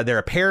quasi. They're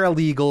a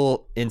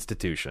paralegal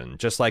institution,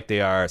 just like they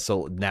are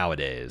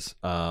nowadays.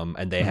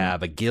 And they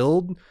have a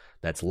guild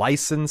that's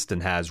licensed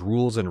and has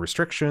rules and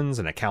restrictions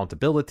and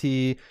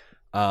accountability.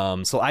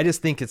 So I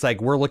just think it's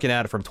like we're looking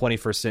at it from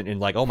 21st century and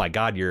like, oh my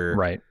God, you're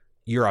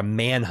a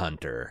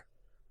manhunter,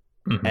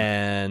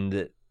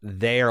 and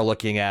they are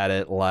looking at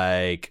it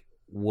like,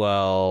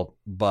 well,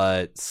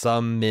 but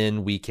some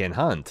men we can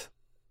hunt.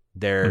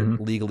 They're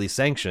legally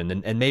sanctioned.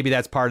 And maybe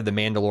that's part of the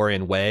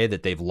Mandalorian way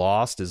that they've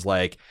lost is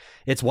like,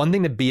 it's one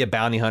thing to be a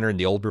bounty hunter in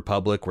the Old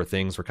Republic where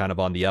things were kind of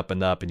on the up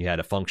and up and you had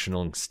a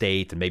functional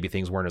state and maybe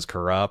things weren't as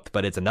corrupt.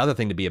 But it's another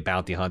thing to be a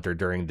bounty hunter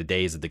during the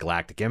days of the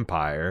Galactic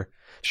Empire.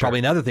 Sure. Probably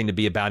another thing to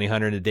be a bounty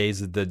hunter in the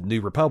days of the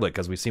New Republic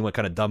because we've seen what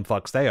kind of dumb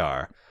fucks they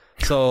are.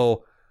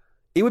 So...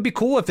 It would be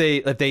cool if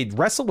they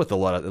wrestle with a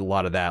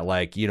lot of that,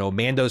 like, you know,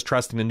 Mando's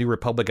trusting the New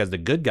Republic as the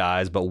good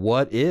guys, but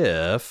what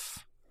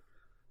if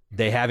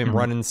they have him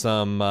running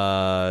some,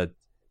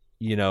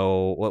 you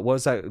know, what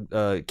was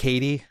that?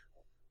 Katie?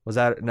 Was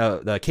that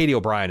no? Katie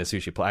O'Brien is who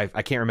she played.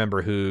 I can't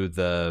remember who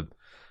the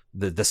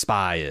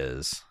spy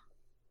is.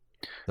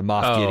 The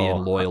Moff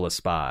Gideon loyalist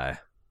spy.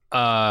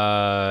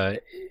 Something.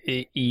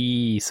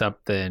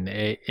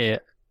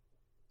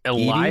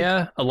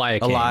 Elia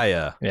King.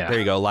 Elia. Yeah. There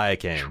you go. Elia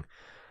King.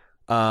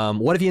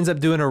 What if he ends up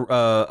doing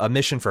a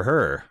mission for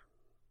her?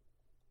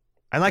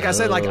 And like I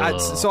said, like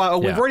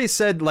we've already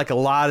said like a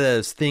lot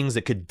of things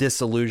that could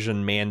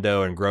disillusion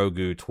Mando and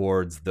Grogu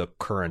towards the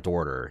current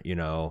order. You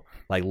know,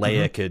 like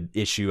Leia could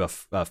issue a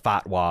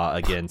fatwa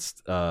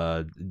against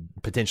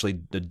potentially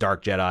the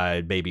Dark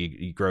Jedi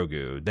Baby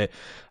Grogu. That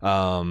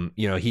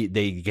you know,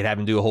 they could have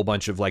him do a whole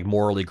bunch of like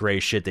morally gray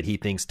shit that he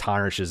thinks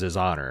tarnishes his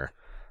honor.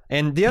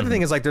 And the other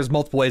thing is, like, there's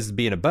multiple ways of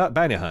being a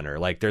bounty hunter.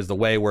 Like, there's the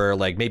way where,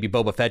 like, maybe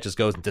Boba Fett just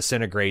goes and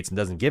disintegrates and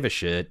doesn't give a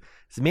shit.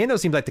 So Mando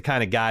seems like the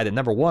kind of guy that,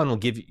 number one, will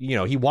give you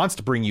know, he wants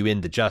to bring you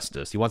into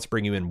justice. He wants to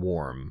bring you in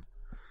warm.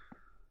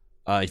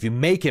 If you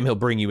make him, he'll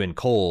bring you in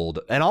cold.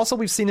 And also,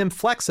 we've seen him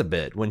flex a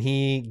bit. When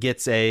he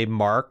gets a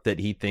mark that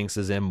he thinks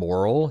is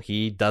immoral,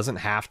 he doesn't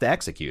have to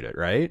execute it,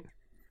 right?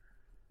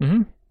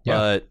 Mm-hmm. Yeah.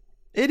 But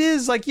it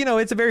is, like, you know,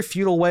 it's a very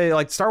feudal way.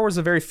 Like, Star Wars is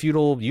a very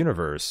feudal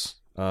universe.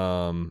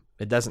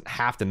 It doesn't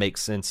have to make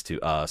sense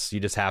to us. You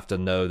just have to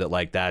know that,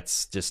 like,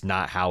 that's just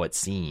not how it's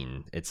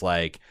seen. It's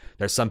like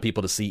there's some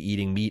people to see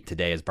eating meat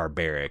today as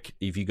barbaric.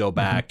 If you go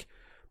back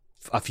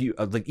a few,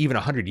 like even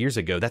 100 years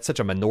ago, that's such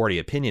a minority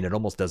opinion. It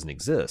almost doesn't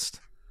exist.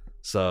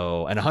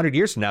 So, and 100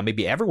 years from now,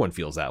 maybe everyone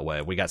feels that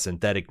way. We got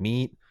synthetic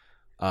meat,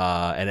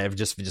 and it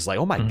just like,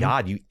 oh my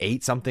God, you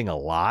ate something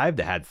alive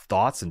that had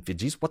thoughts and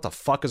geez, what the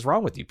fuck is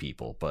wrong with you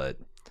people? But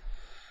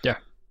yeah,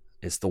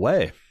 it's the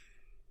way.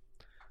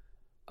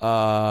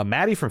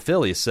 Maddie from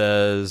Philly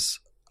says,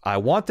 I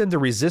want them to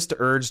resist the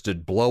urge to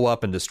blow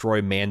up and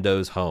destroy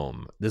Mando's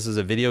home. This is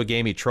a video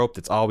gamey trope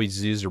that's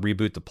always used to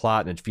reboot the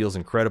plot, and it feels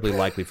incredibly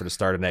likely for the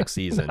start of next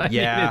season. I mean,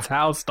 it's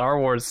how Star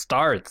Wars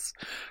starts,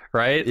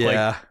 right?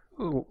 Yeah.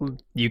 Like,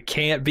 you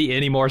can't be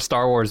any more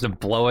Star Wars than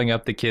blowing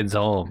up the kid's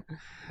home.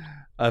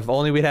 If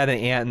only we had an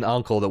aunt and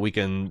uncle that we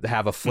can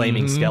have a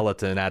flaming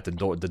skeleton at the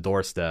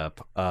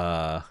doorstep.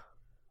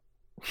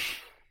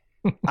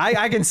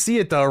 I can see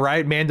it though,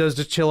 right? Mando's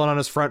just chilling on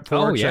his front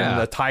porch,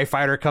 and the TIE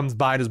fighter comes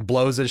by and just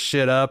blows his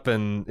shit up,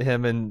 and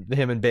him and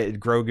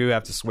Grogu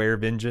have to swear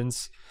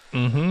vengeance.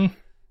 You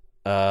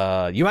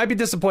might be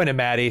disappointed,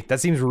 Maddie. That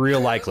seems real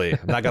likely.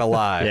 I'm not gonna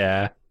lie.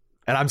 Yeah.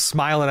 And I'm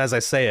smiling as I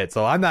say it,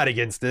 so I'm not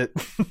against it.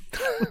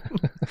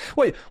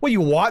 Wait, what,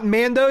 you want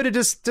Mando to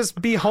just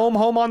be home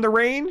on the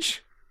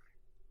range?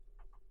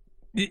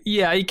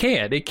 Yeah, he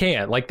can't. It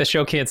can't. Like, the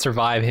show can't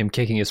survive him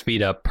kicking his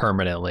feet up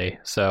permanently.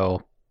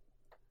 So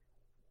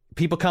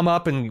people come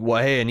up and,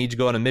 well, hey, I need you to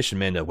go on a mission,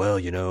 Mando. Well,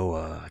 you know,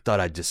 I thought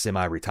I'd just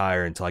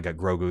semi-retire until I got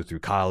Grogu through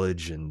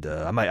college, and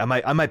I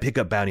might pick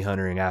up bounty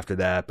hunting after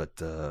that, but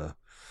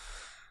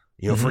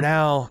you know, for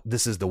now,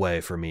 this is the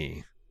way for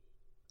me.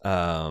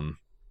 No,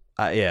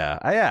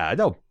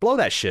 blow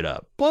that shit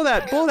up. Blow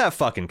that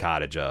fucking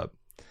cottage up.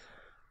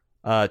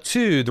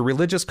 2, the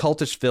religious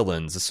cultish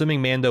villains.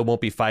 Assuming Mando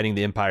won't be fighting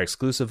the Empire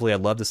exclusively,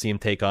 I'd love to see him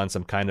take on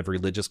some kind of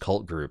religious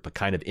cult group, a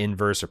kind of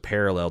inverse or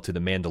parallel to the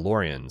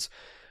Mandalorians.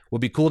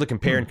 Would be cool to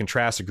compare and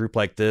contrast a group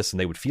like this, and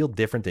they would feel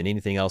different than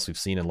anything else we've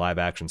seen in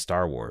live-action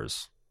Star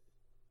Wars.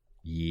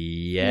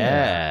 Yes.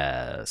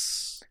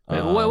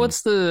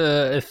 What's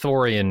the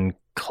Ithorian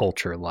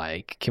culture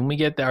like? Can we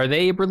get there? Are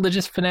they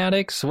religious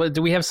fanatics? What,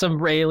 do we have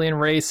some alien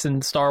race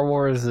in Star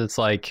Wars that's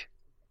like...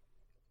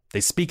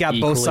 They speak out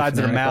both sides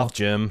of their mouth,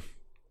 Jim.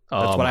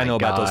 That's what I know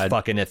about those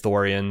fucking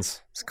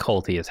Ithorians. It's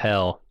culty as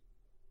hell.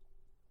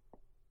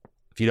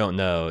 If you don't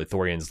know,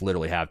 Ithorians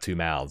literally have 2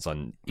 mouths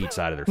on each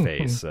side of their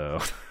face, so...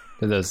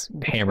 Those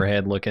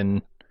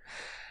hammerhead-looking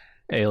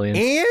aliens.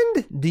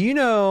 And do you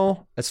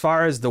know, as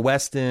far as the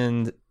West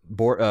End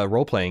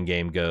role-playing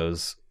game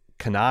goes,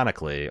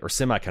 canonically or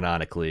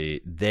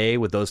semi-canonically, they,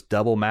 with those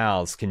double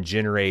mouths, can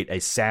generate a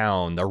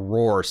sound, a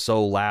roar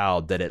so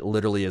loud that it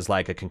literally is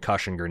like a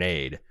concussion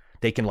grenade.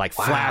 They can like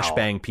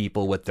flashbang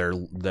people with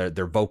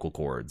their vocal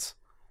cords.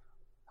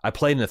 I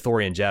played an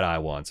Ithorian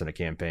Jedi once in a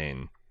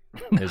campaign.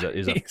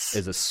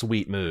 Is a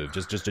sweet move.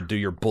 Just to do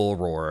your bull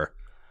roar.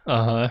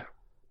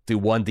 Do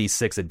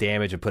 1d6 of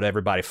damage and put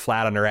everybody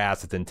flat on their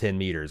ass within 10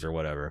 meters or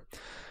whatever.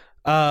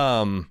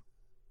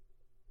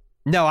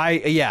 No,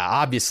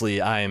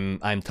 obviously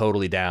I'm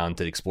totally down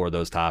to explore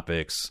those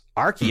topics.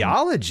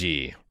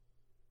 Archaeology.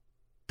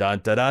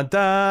 Dun dun dun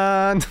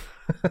dun.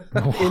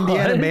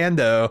 Indiana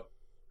Mando.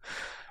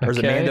 Or is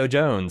it Mando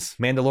Jones?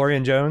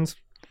 Mandalorian Jones?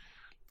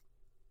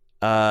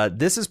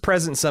 This is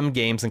present in some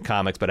games and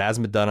comics, but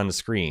hasn't been done on the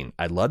screen.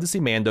 I'd love to see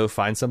Mando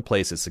find some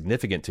place that's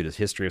significant to the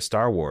history of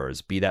Star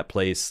Wars. Be that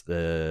place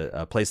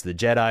a place of the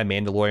Jedi,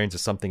 Mandalorians, or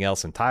something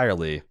else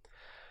entirely.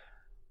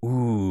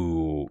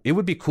 Ooh, it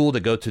would be cool to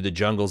go to the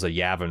jungles of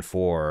Yavin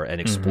 4 and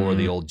explore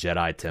the old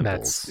Jedi temples.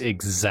 That's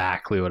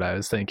exactly what I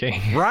was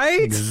thinking.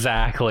 Right?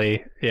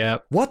 Exactly. Yeah.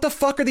 What the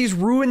fuck are these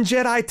ruined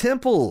Jedi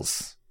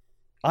temples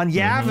on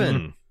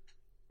Yavin?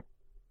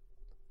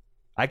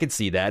 I could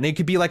see that. And it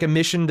could be like a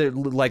mission that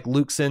like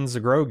Luke sends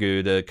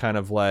Grogu to kind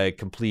of like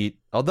complete.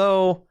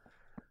 Although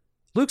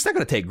Luke's not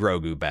going to take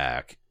Grogu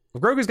back.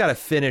 Grogu's got to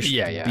finish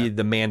be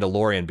the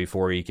Mandalorian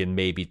before he can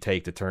maybe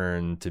take the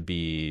turn to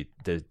be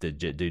the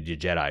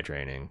Jedi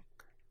training.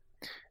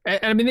 And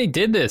I mean, they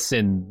did this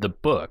in the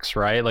books,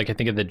 right? Like I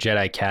think of the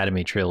Jedi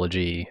Academy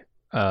trilogy.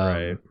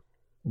 Right.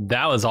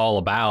 That was all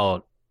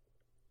about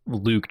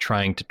Luke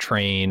trying to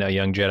train a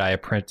young Jedi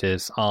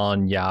apprentice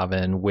on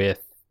Yavin with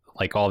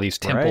like all these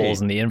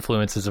temples and the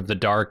influences of the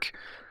dark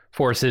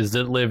forces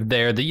that lived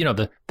there.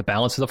 The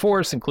balance of the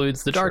Force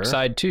includes the dark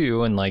side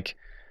too, and like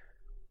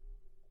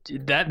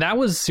that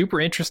was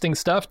super interesting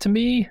stuff to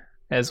me,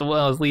 as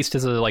well, at least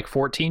as a like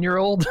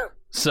 14-year-old.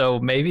 So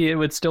maybe it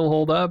would still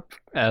hold up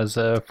as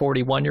a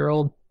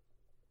 41-year-old.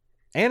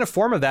 And a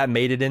form of that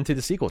made it into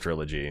the sequel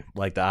trilogy,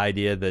 like the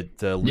idea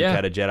that Luke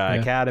had a Jedi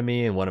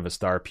Academy and one of his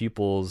star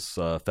pupils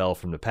fell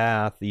from the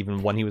path,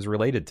 even one he was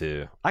related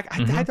to.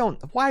 I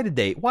don't. Why did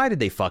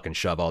they fucking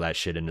shove all that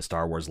shit into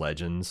Star Wars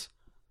Legends?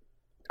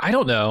 I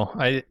don't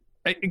know.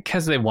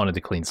 Because they wanted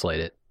to clean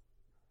slate it.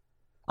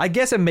 I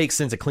guess it makes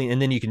sense to clean,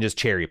 and then you can just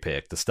cherry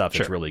pick the stuff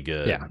that's really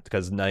good. Yeah,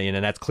 because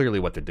that's clearly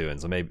what they're doing.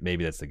 So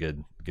maybe that's the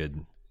good.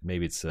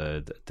 Maybe it's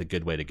the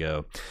good way to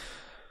go.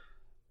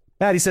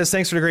 Maddie says,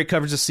 thanks for the great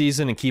coverage this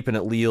season and keeping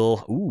it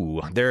leal.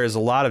 Ooh, there is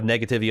a lot of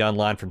negativity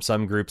online from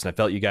some groups, and I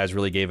felt you guys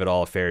really gave it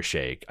all a fair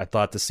shake. I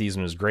thought the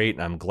season was great,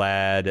 and I'm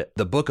glad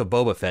the Book of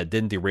Boba Fett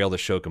didn't derail the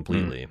show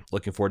completely.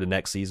 Looking forward to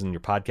next season, your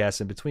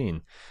podcast in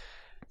between.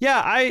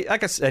 Yeah,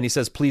 and he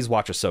says, please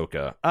watch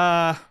Ahsoka.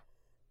 I'm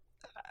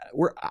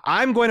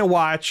going to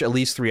watch at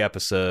least 3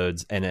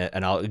 episodes,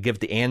 and I'll give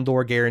the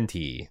Andor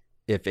guarantee.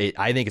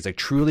 I think it's a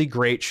truly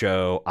great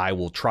show, I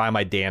will try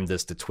my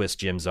damnedest to twist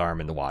Jim's arm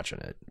into watching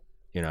it.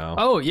 You know?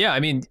 Oh, yeah. I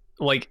mean,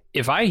 like,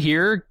 if I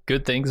hear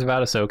good things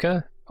about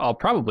Ahsoka, I'll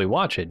probably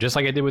watch it, just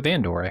like I did with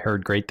Andor. I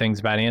heard great things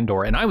about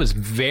Andor, and I was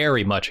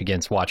very much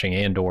against watching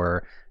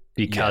Andor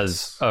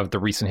because of the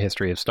recent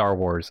history of Star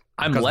Wars.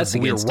 I'm less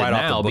against it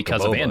now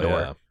because of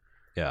Andor.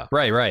 Yeah.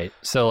 Right.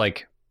 So,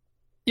 like,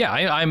 yeah,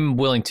 I'm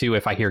willing to,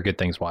 if I hear good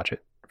things, watch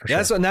it.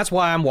 Yeah, and that's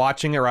why I'm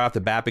watching it right off the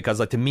bat, because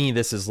like to me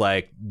this is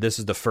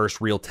the first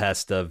real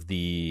test of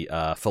the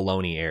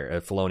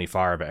Filoni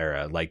Favre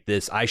era. Like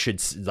this,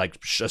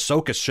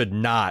 Ahsoka should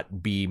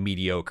not be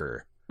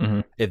mediocre.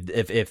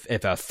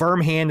 If a firm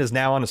hand is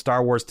now on a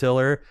Star Wars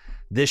tiller,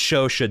 this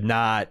show should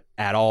not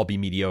at all be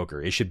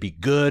mediocre. It should be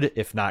good,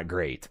 if not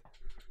great.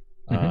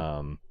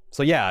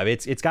 So yeah,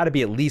 it's got to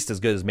be at least as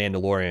good as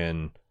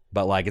Mandalorian,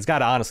 but like it's got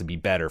to honestly be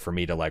better for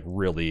me to like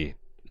really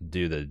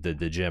do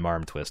the Jim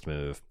arm twist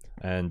move.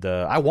 And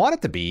I want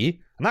it to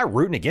be. I'm not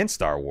rooting against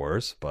Star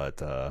Wars,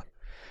 but I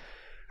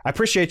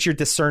appreciate your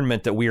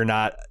discernment that we are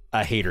not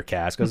a hater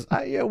cast, because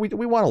we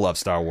want to love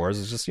Star Wars.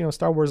 It's just,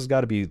 Star Wars has got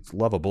to be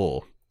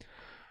lovable.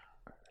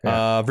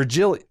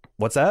 Virgil,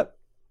 what's that?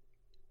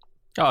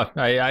 Oh,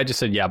 I just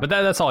said but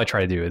that's all I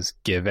try to do is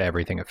give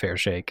everything a fair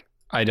shake.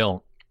 I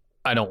don't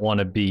want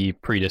to be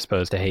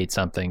predisposed to hate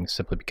something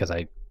simply because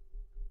I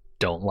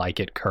don't like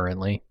it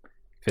currently.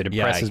 If it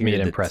impresses me,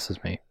 it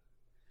impresses me.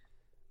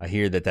 I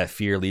hear that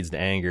fear leads to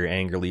anger,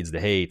 anger leads to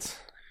hate.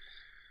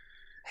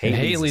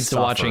 Hate leads to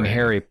watching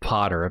Harry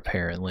Potter,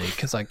 apparently,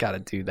 because I got to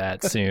do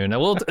that soon.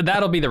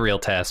 That'll be the real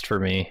test for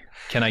me.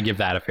 Can I give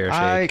that a fair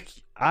shake?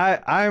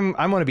 I'm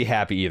going to be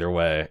happy either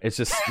way. It's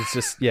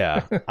just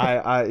yeah.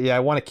 I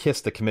want to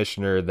kiss the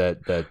commissioner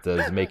that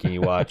is making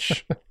you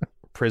watch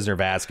Prisoner of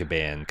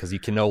Azkaban, because you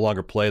can no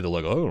longer play the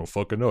I don't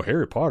fucking know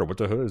Harry Potter. What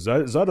the hell is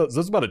that?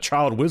 That's about a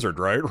child wizard,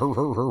 right?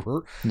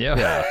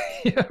 Yeah.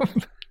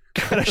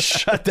 Gotta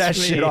shut that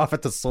shit off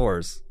at the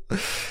source.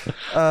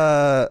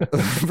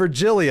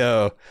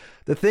 Virgilio,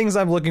 the things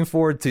I'm looking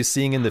forward to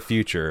seeing in the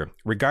future.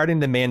 Regarding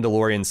the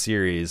Mandalorian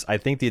series, I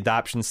think the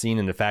adoption scene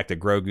and the fact that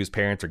Grogu's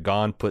parents are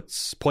gone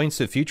points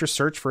to a future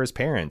search for his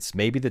parents.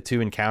 Maybe the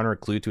two encounter a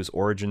clue to his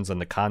origins on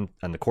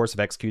the course of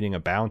executing a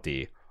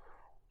bounty.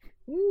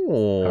 Ooh.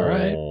 All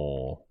right.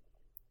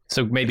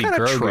 So maybe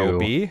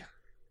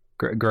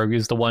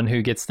Grogu's the one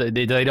who gets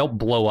they don't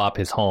blow up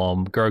his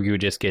home. Grogu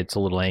just gets a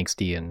little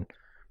angsty and a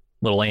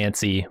little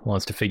antsy,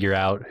 wants to figure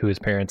out who his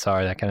parents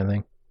are, that kind of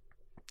thing.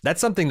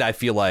 That's something that I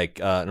feel like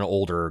an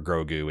older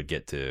Grogu would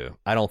get to.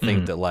 I don't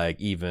think that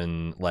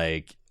even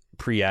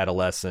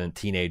pre-adolescent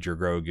teenager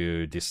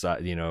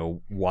Grogu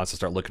wants to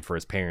start looking for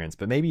his parents.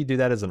 But maybe you do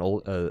that as an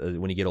old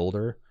when you get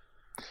older.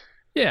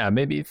 Yeah,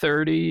 maybe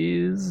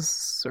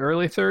 30s,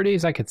 early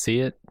 30s. I could see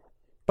it.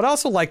 But I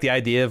also like the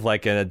idea of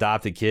an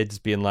adopted kid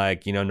just being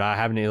not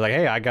having any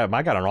hey, I got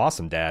an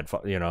awesome dad.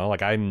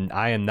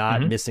 I am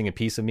not missing a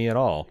piece of me at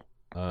all.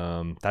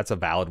 That's a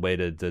valid way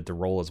to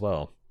roll as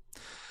well.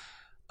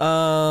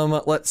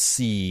 Let's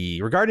see.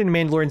 Regarding the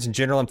Mandalorians in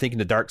general, I'm thinking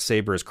the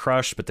Darksaber is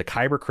crushed, but the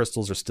Kyber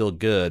crystals are still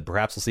good.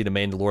 Perhaps we'll see the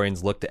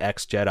Mandalorians look to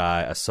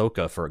ex-Jedi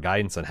Ahsoka for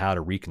guidance on how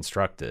to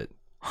reconstruct it.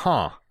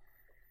 Huh.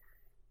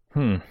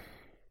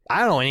 I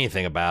don't know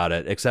anything about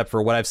it, except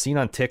for what I've seen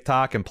on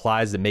TikTok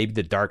implies that maybe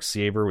the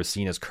Darksaber was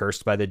seen as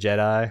cursed by the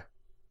Jedi.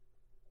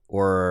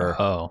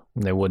 Or...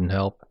 they wouldn't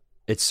help.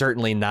 It's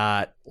certainly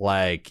not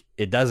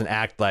it doesn't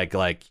act like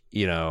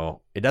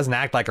it doesn't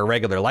act like a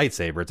regular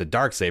lightsaber. It's a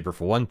Darksaber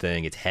for one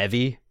thing. It's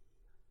heavy.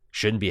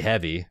 Shouldn't be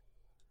heavy.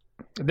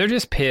 They're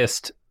just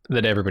pissed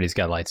that everybody's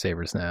got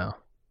lightsabers now.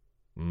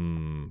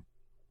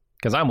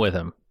 Because I'm with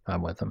him.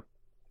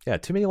 Yeah,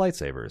 too many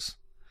lightsabers.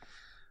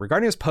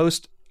 Regarding his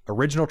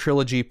post-original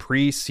trilogy,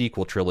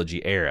 pre-sequel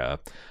trilogy era,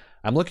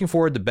 I'm looking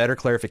forward to better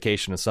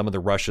clarification of some of the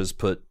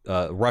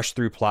rushed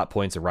through plot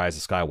points of Rise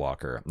of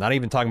Skywalker. I'm not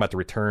even talking about the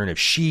return of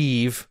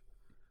Sheev.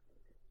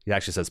 He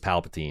actually says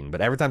Palpatine,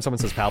 but every time someone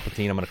says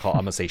Palpatine, I'm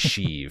gonna say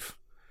Sheev.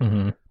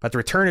 But the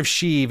return of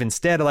Sheev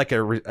instead of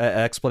a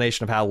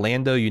explanation of how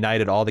Lando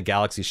united all the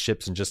galaxy's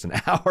ships in just an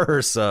hour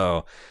or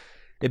so.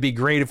 It'd be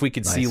great if we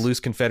could see loose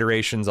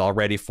confederations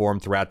already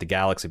formed throughout the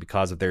galaxy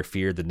because of their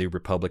fear of the New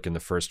Republic and the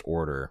First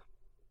Order.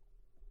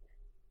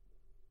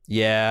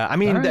 Yeah, I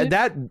mean,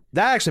 that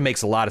actually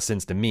makes a lot of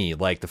sense to me.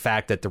 The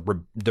fact that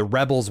the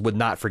rebels would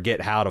not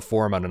forget how to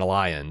form an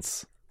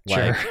alliance.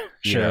 They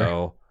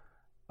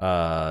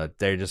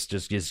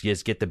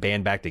just get the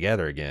band back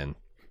together again.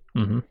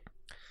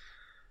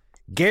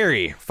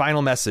 Gary,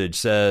 final message,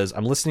 says,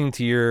 I'm listening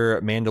to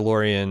your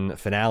Mandalorian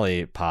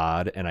finale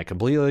pod, and I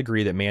completely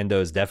agree that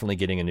Mando is definitely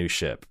getting a new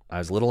ship. I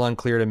was a little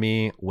unclear to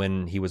me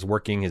when he was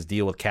working his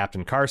deal with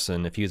Captain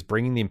Carson if he was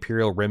bringing the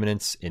Imperial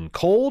remnants in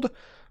cold.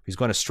 He's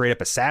going to straight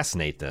up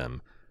assassinate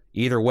them.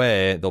 Either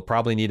way, they'll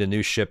probably need a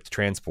new ship to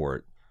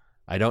transport.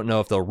 I don't know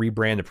if they'll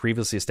rebrand a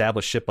previously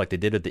established ship like they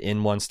did at the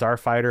N1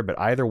 Starfighter, but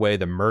either way,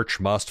 the merch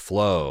must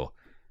flow.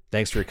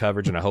 Thanks for your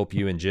coverage, and I hope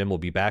you and Jim will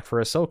be back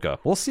for Ahsoka.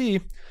 We'll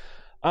see.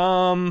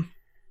 My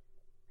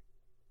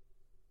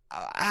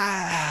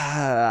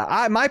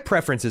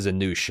preference is a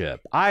new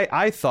ship.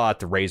 I thought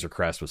the Razor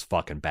Crest was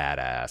fucking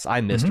badass.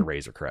 I missed a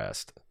Razor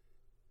Crest.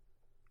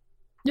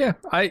 Yeah,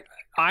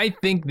 I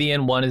think the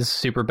N1 is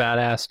super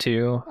badass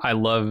too. I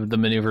love the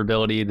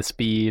maneuverability, the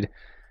speed,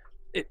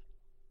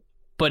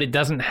 but it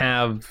doesn't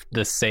have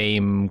the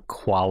same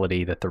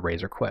quality that the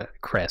Razor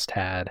Crest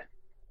had.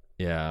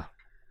 Yeah,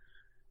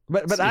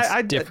 but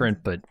it's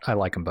different, but I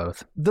like them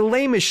both. The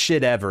lamest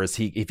shit ever is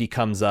if he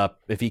comes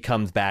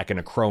back in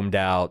a chromed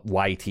out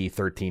YT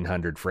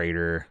 1300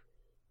 freighter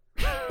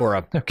or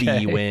a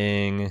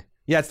B-wing.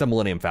 Yeah, it's the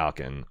Millennium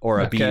Falcon or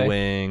a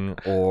B-wing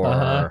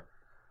or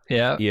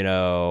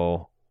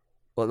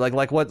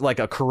like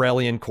a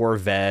Corellian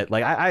Corvette.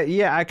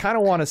 I kind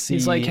of want to see.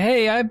 He's like,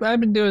 hey, I've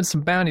been doing some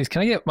bounties.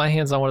 Can I get my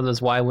hands on one of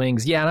those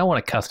Y-wings? Yeah, and I want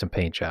a custom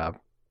paint job.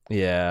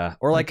 Yeah,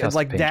 or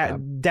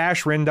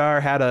Dash Rendar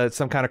had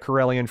some kind of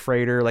Corellian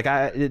freighter.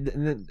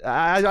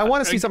 I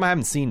want to see something I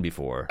haven't seen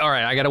before. All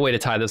right, I got a way to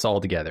tie this all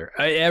together.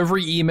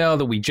 Every email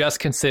that we just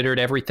considered,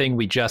 everything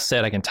we just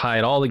said, I can tie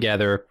it all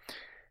together.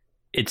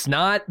 It's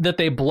not that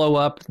they blow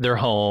up their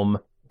home.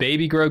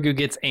 Baby Grogu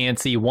gets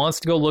antsy, wants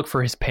to go look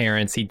for his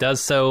parents. He does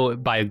so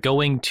by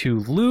going to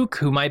Luke,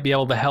 who might be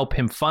able to help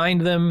him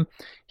find them.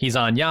 He's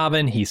on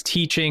Yavin. He's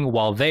teaching.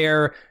 While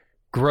there,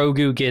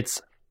 Grogu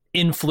gets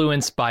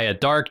influenced by a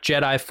dark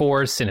Jedi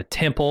force in a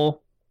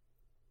temple,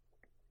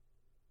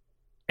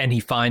 and he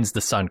finds the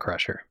Sun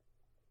Crusher,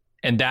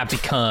 and that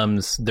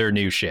becomes their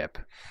new ship.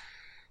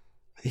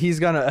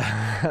 He's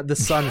gonna the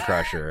Sun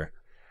Crusher.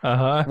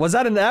 Was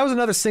that was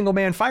another single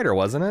man fighter,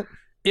 wasn't it?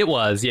 It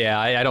was. Yeah,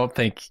 I don't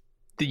think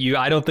you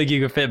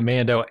could fit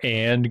Mando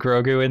and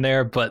Grogu in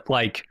there, but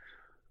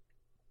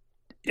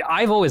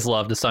I've always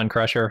loved the Sun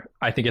Crusher.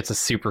 I think it's a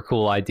super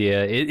cool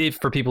idea.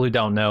 For people who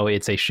don't know,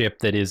 it's a ship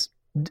that is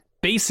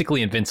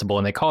basically invincible,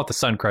 and they call it the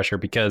Sun Crusher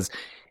because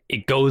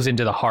it goes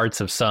into the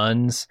hearts of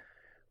suns.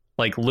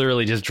 like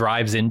literally just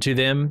drives into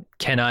them,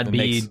 cannot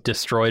be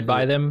destroyed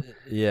by them.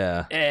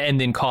 Yeah. And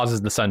then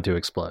causes the sun to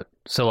explode.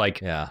 So like,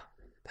 yeah,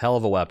 hell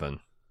of a weapon.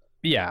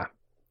 Yeah.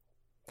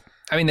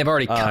 I mean, they've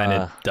already kind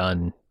of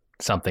done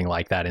something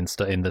like that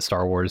in the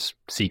Star Wars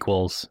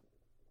sequels,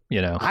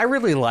 you know. I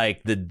really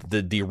like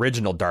the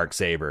original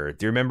Darksaber.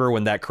 Do you remember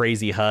when that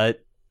crazy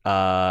Hutt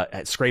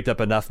had scraped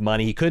up enough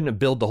money? He couldn't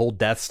build the whole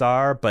Death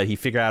Star, but he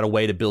figured out a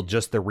way to build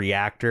just the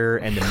reactor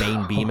and the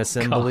main beam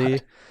assembly.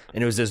 God.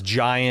 And it was this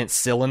giant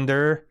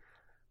cylinder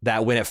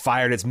that when it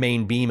fired its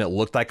main beam, it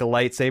looked like a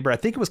lightsaber. I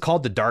think it was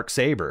called the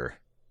Darksaber.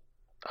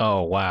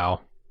 Oh,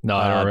 wow. No,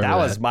 I don't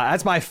remember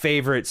that's my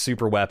favorite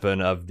super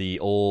weapon of the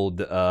old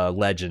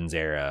Legends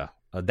era.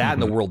 That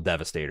and the World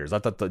Devastators. I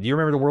thought. Do you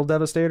remember the World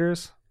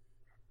Devastators?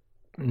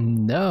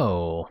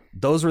 No.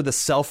 Those were the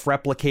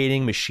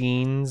self-replicating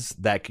machines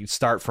that could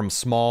start from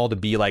small to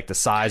be like the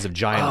size of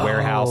giant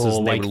warehouses.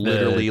 And they would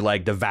literally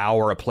like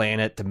devour a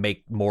planet to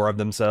make more of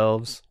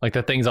themselves. Like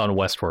the things on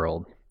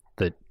Westworld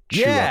that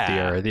chew up the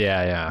earth.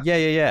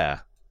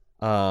 Yeah.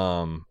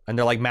 And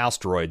they're like mouse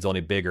droids,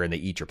 only bigger, and they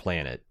eat your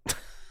planet.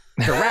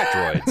 They're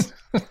rat droids.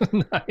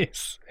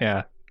 Nice.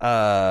 Yeah.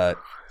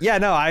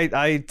 And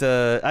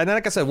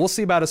like I said, we'll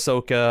see about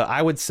Ahsoka.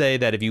 I would say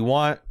that if you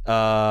want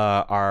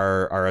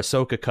our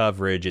Ahsoka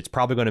coverage, it's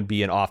probably going to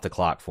be in Off the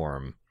Clock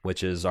form,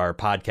 which is our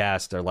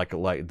podcast, or like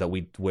that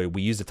we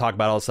use to talk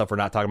about all the stuff we're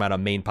not talking about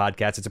on main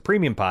podcasts. It's a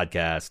premium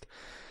podcast.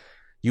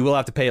 You will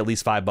have to pay at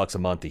least $5 a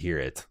month to hear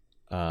it.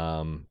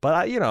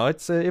 But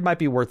it might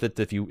be worth it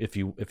if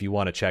you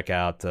want to check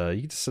out. You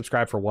can just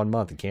subscribe for 1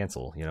 month and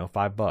cancel.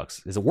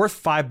 $5. Is it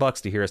worth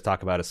 $5 to hear us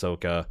talk about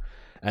Ahsoka?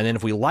 And then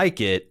if we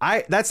like it,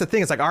 that's the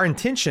thing. It's like our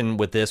intention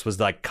with this was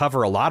to like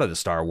cover a lot of the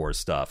Star Wars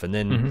stuff, and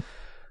then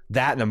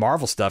that and the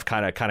Marvel stuff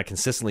kind of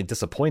consistently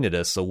disappointed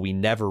us, so we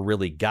never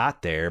really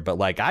got there. But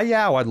like,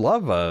 I'd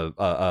love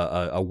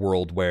a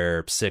world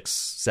where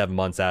 6-7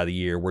 months out of the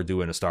year we're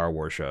doing a Star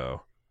Wars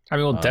show. I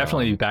mean, we'll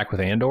definitely be back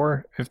with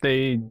Andor if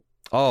they.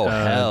 Oh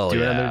hell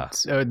yeah!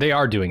 They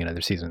are doing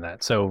another season of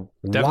that. So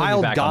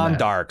Wild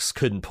Gondarks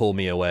couldn't pull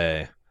me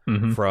away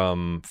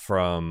from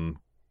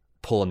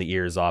pulling the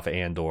ears off of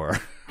Andor.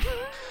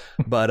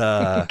 But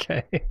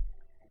okay,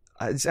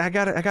 I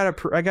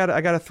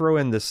gotta throw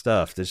in this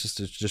stuff. This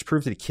just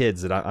prove to the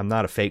kids that I'm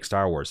not a fake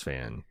Star Wars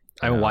fan.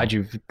 I mean, why do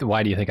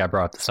you think I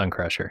brought up the Sun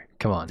Crusher?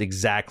 Come on,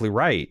 exactly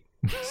right.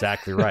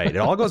 It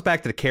all goes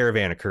back to the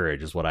Caravan of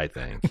Courage, is what I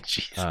think.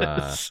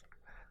 Jesus.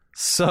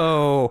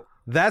 So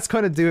that's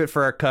going to do it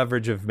for our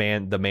coverage of the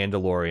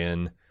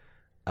Mandalorian.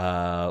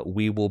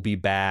 We will be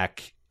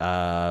back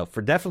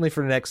definitely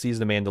for the next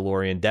season of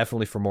Mandalorian,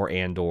 definitely for more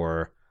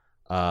Andor.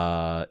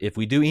 If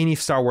we do any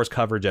Star Wars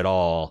coverage at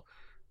all,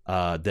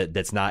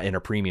 that's not in a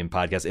premium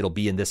podcast, it'll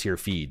be in this here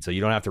feed. So you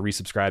don't have to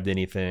resubscribe to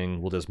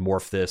anything. We'll just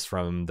morph this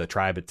from the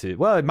Tribe of Two.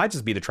 Well, it might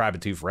just be the Tribe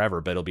of Two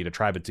forever, but it'll be the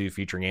Tribe of Two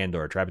featuring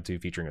Andor, Tribe of Two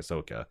featuring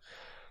Ahsoka.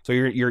 So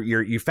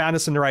you found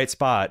us in the right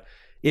spot.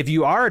 If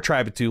you are a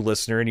Tribe of Two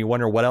listener and you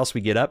wonder what else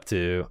we get up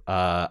to,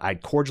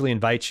 I'd cordially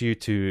invite you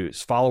to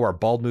follow our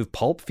Bald Move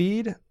Pulp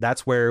feed.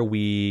 That's where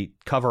we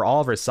cover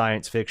all of our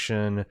science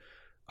fiction,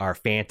 our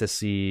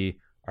fantasy,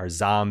 our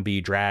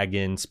zombie,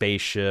 dragon,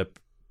 spaceship,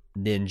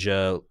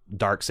 ninja,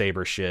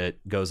 Darksaber shit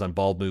goes on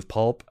Bald Move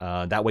Pulp.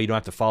 That way you don't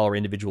have to follow our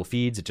individual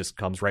feeds. It just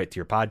comes right to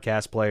your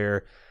podcast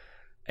player.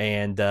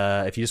 And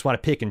if you just want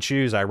to pick and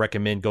choose, I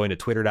recommend going to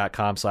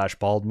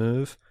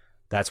twitter.com/baldmove.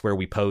 That's where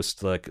we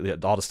post like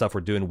all the stuff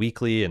we're doing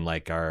weekly and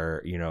like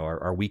our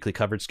weekly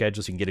coverage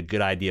schedule, so you can get a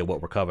good idea of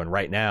what we're covering.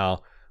 Right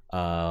now,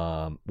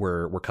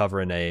 we're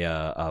covering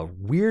a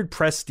weird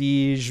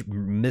prestige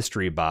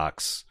mystery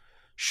box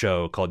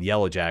show called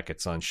Yellow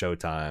Jackets on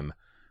Showtime.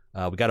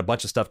 We got a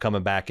bunch of stuff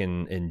coming back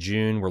in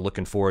June. We're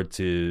looking forward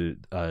to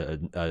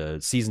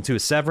season 2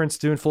 of Severance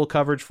doing full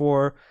coverage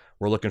for.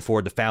 We're looking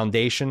forward to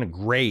Foundation, a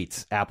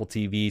great Apple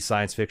TV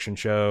science fiction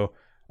show.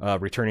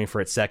 Returning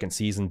for its second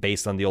season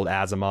based on the old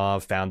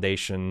Asimov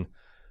Foundation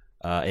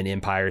and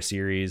Empire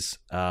series.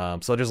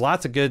 So there's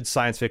lots of good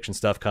science fiction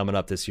stuff coming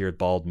up this year at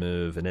Bald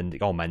Move. And then,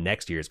 my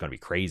next year is going to be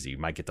crazy.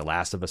 We might get The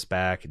Last of Us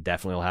back.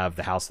 Definitely will have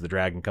The House of the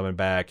Dragon coming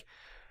back.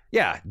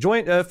 Yeah,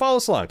 follow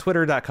us along,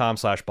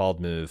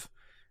 twitter.com/baldmove.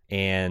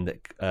 And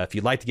if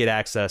you'd like to get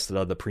access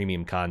to the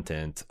premium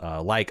content,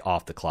 like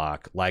Off the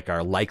Clock, like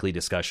our likely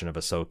discussion of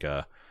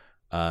Ahsoka,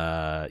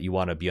 you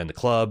want to be on the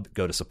club,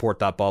 go to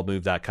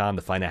support.baldmove.com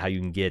to find out how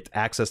you can get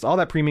access to all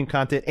that premium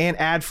content and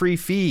ad-free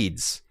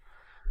feeds.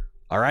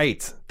 All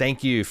right.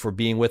 Thank you for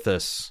being with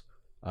us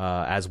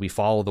as we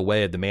follow the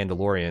way of the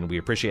Mandalorian. We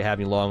appreciate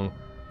having you along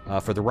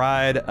for the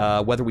ride.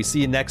 Whether we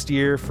see you next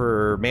year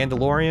for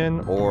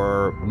Mandalorian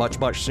or much,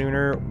 much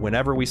sooner,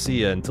 whenever we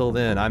see you. Until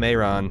then, I'm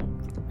Aaron.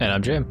 And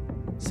I'm Jim.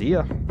 See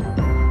ya.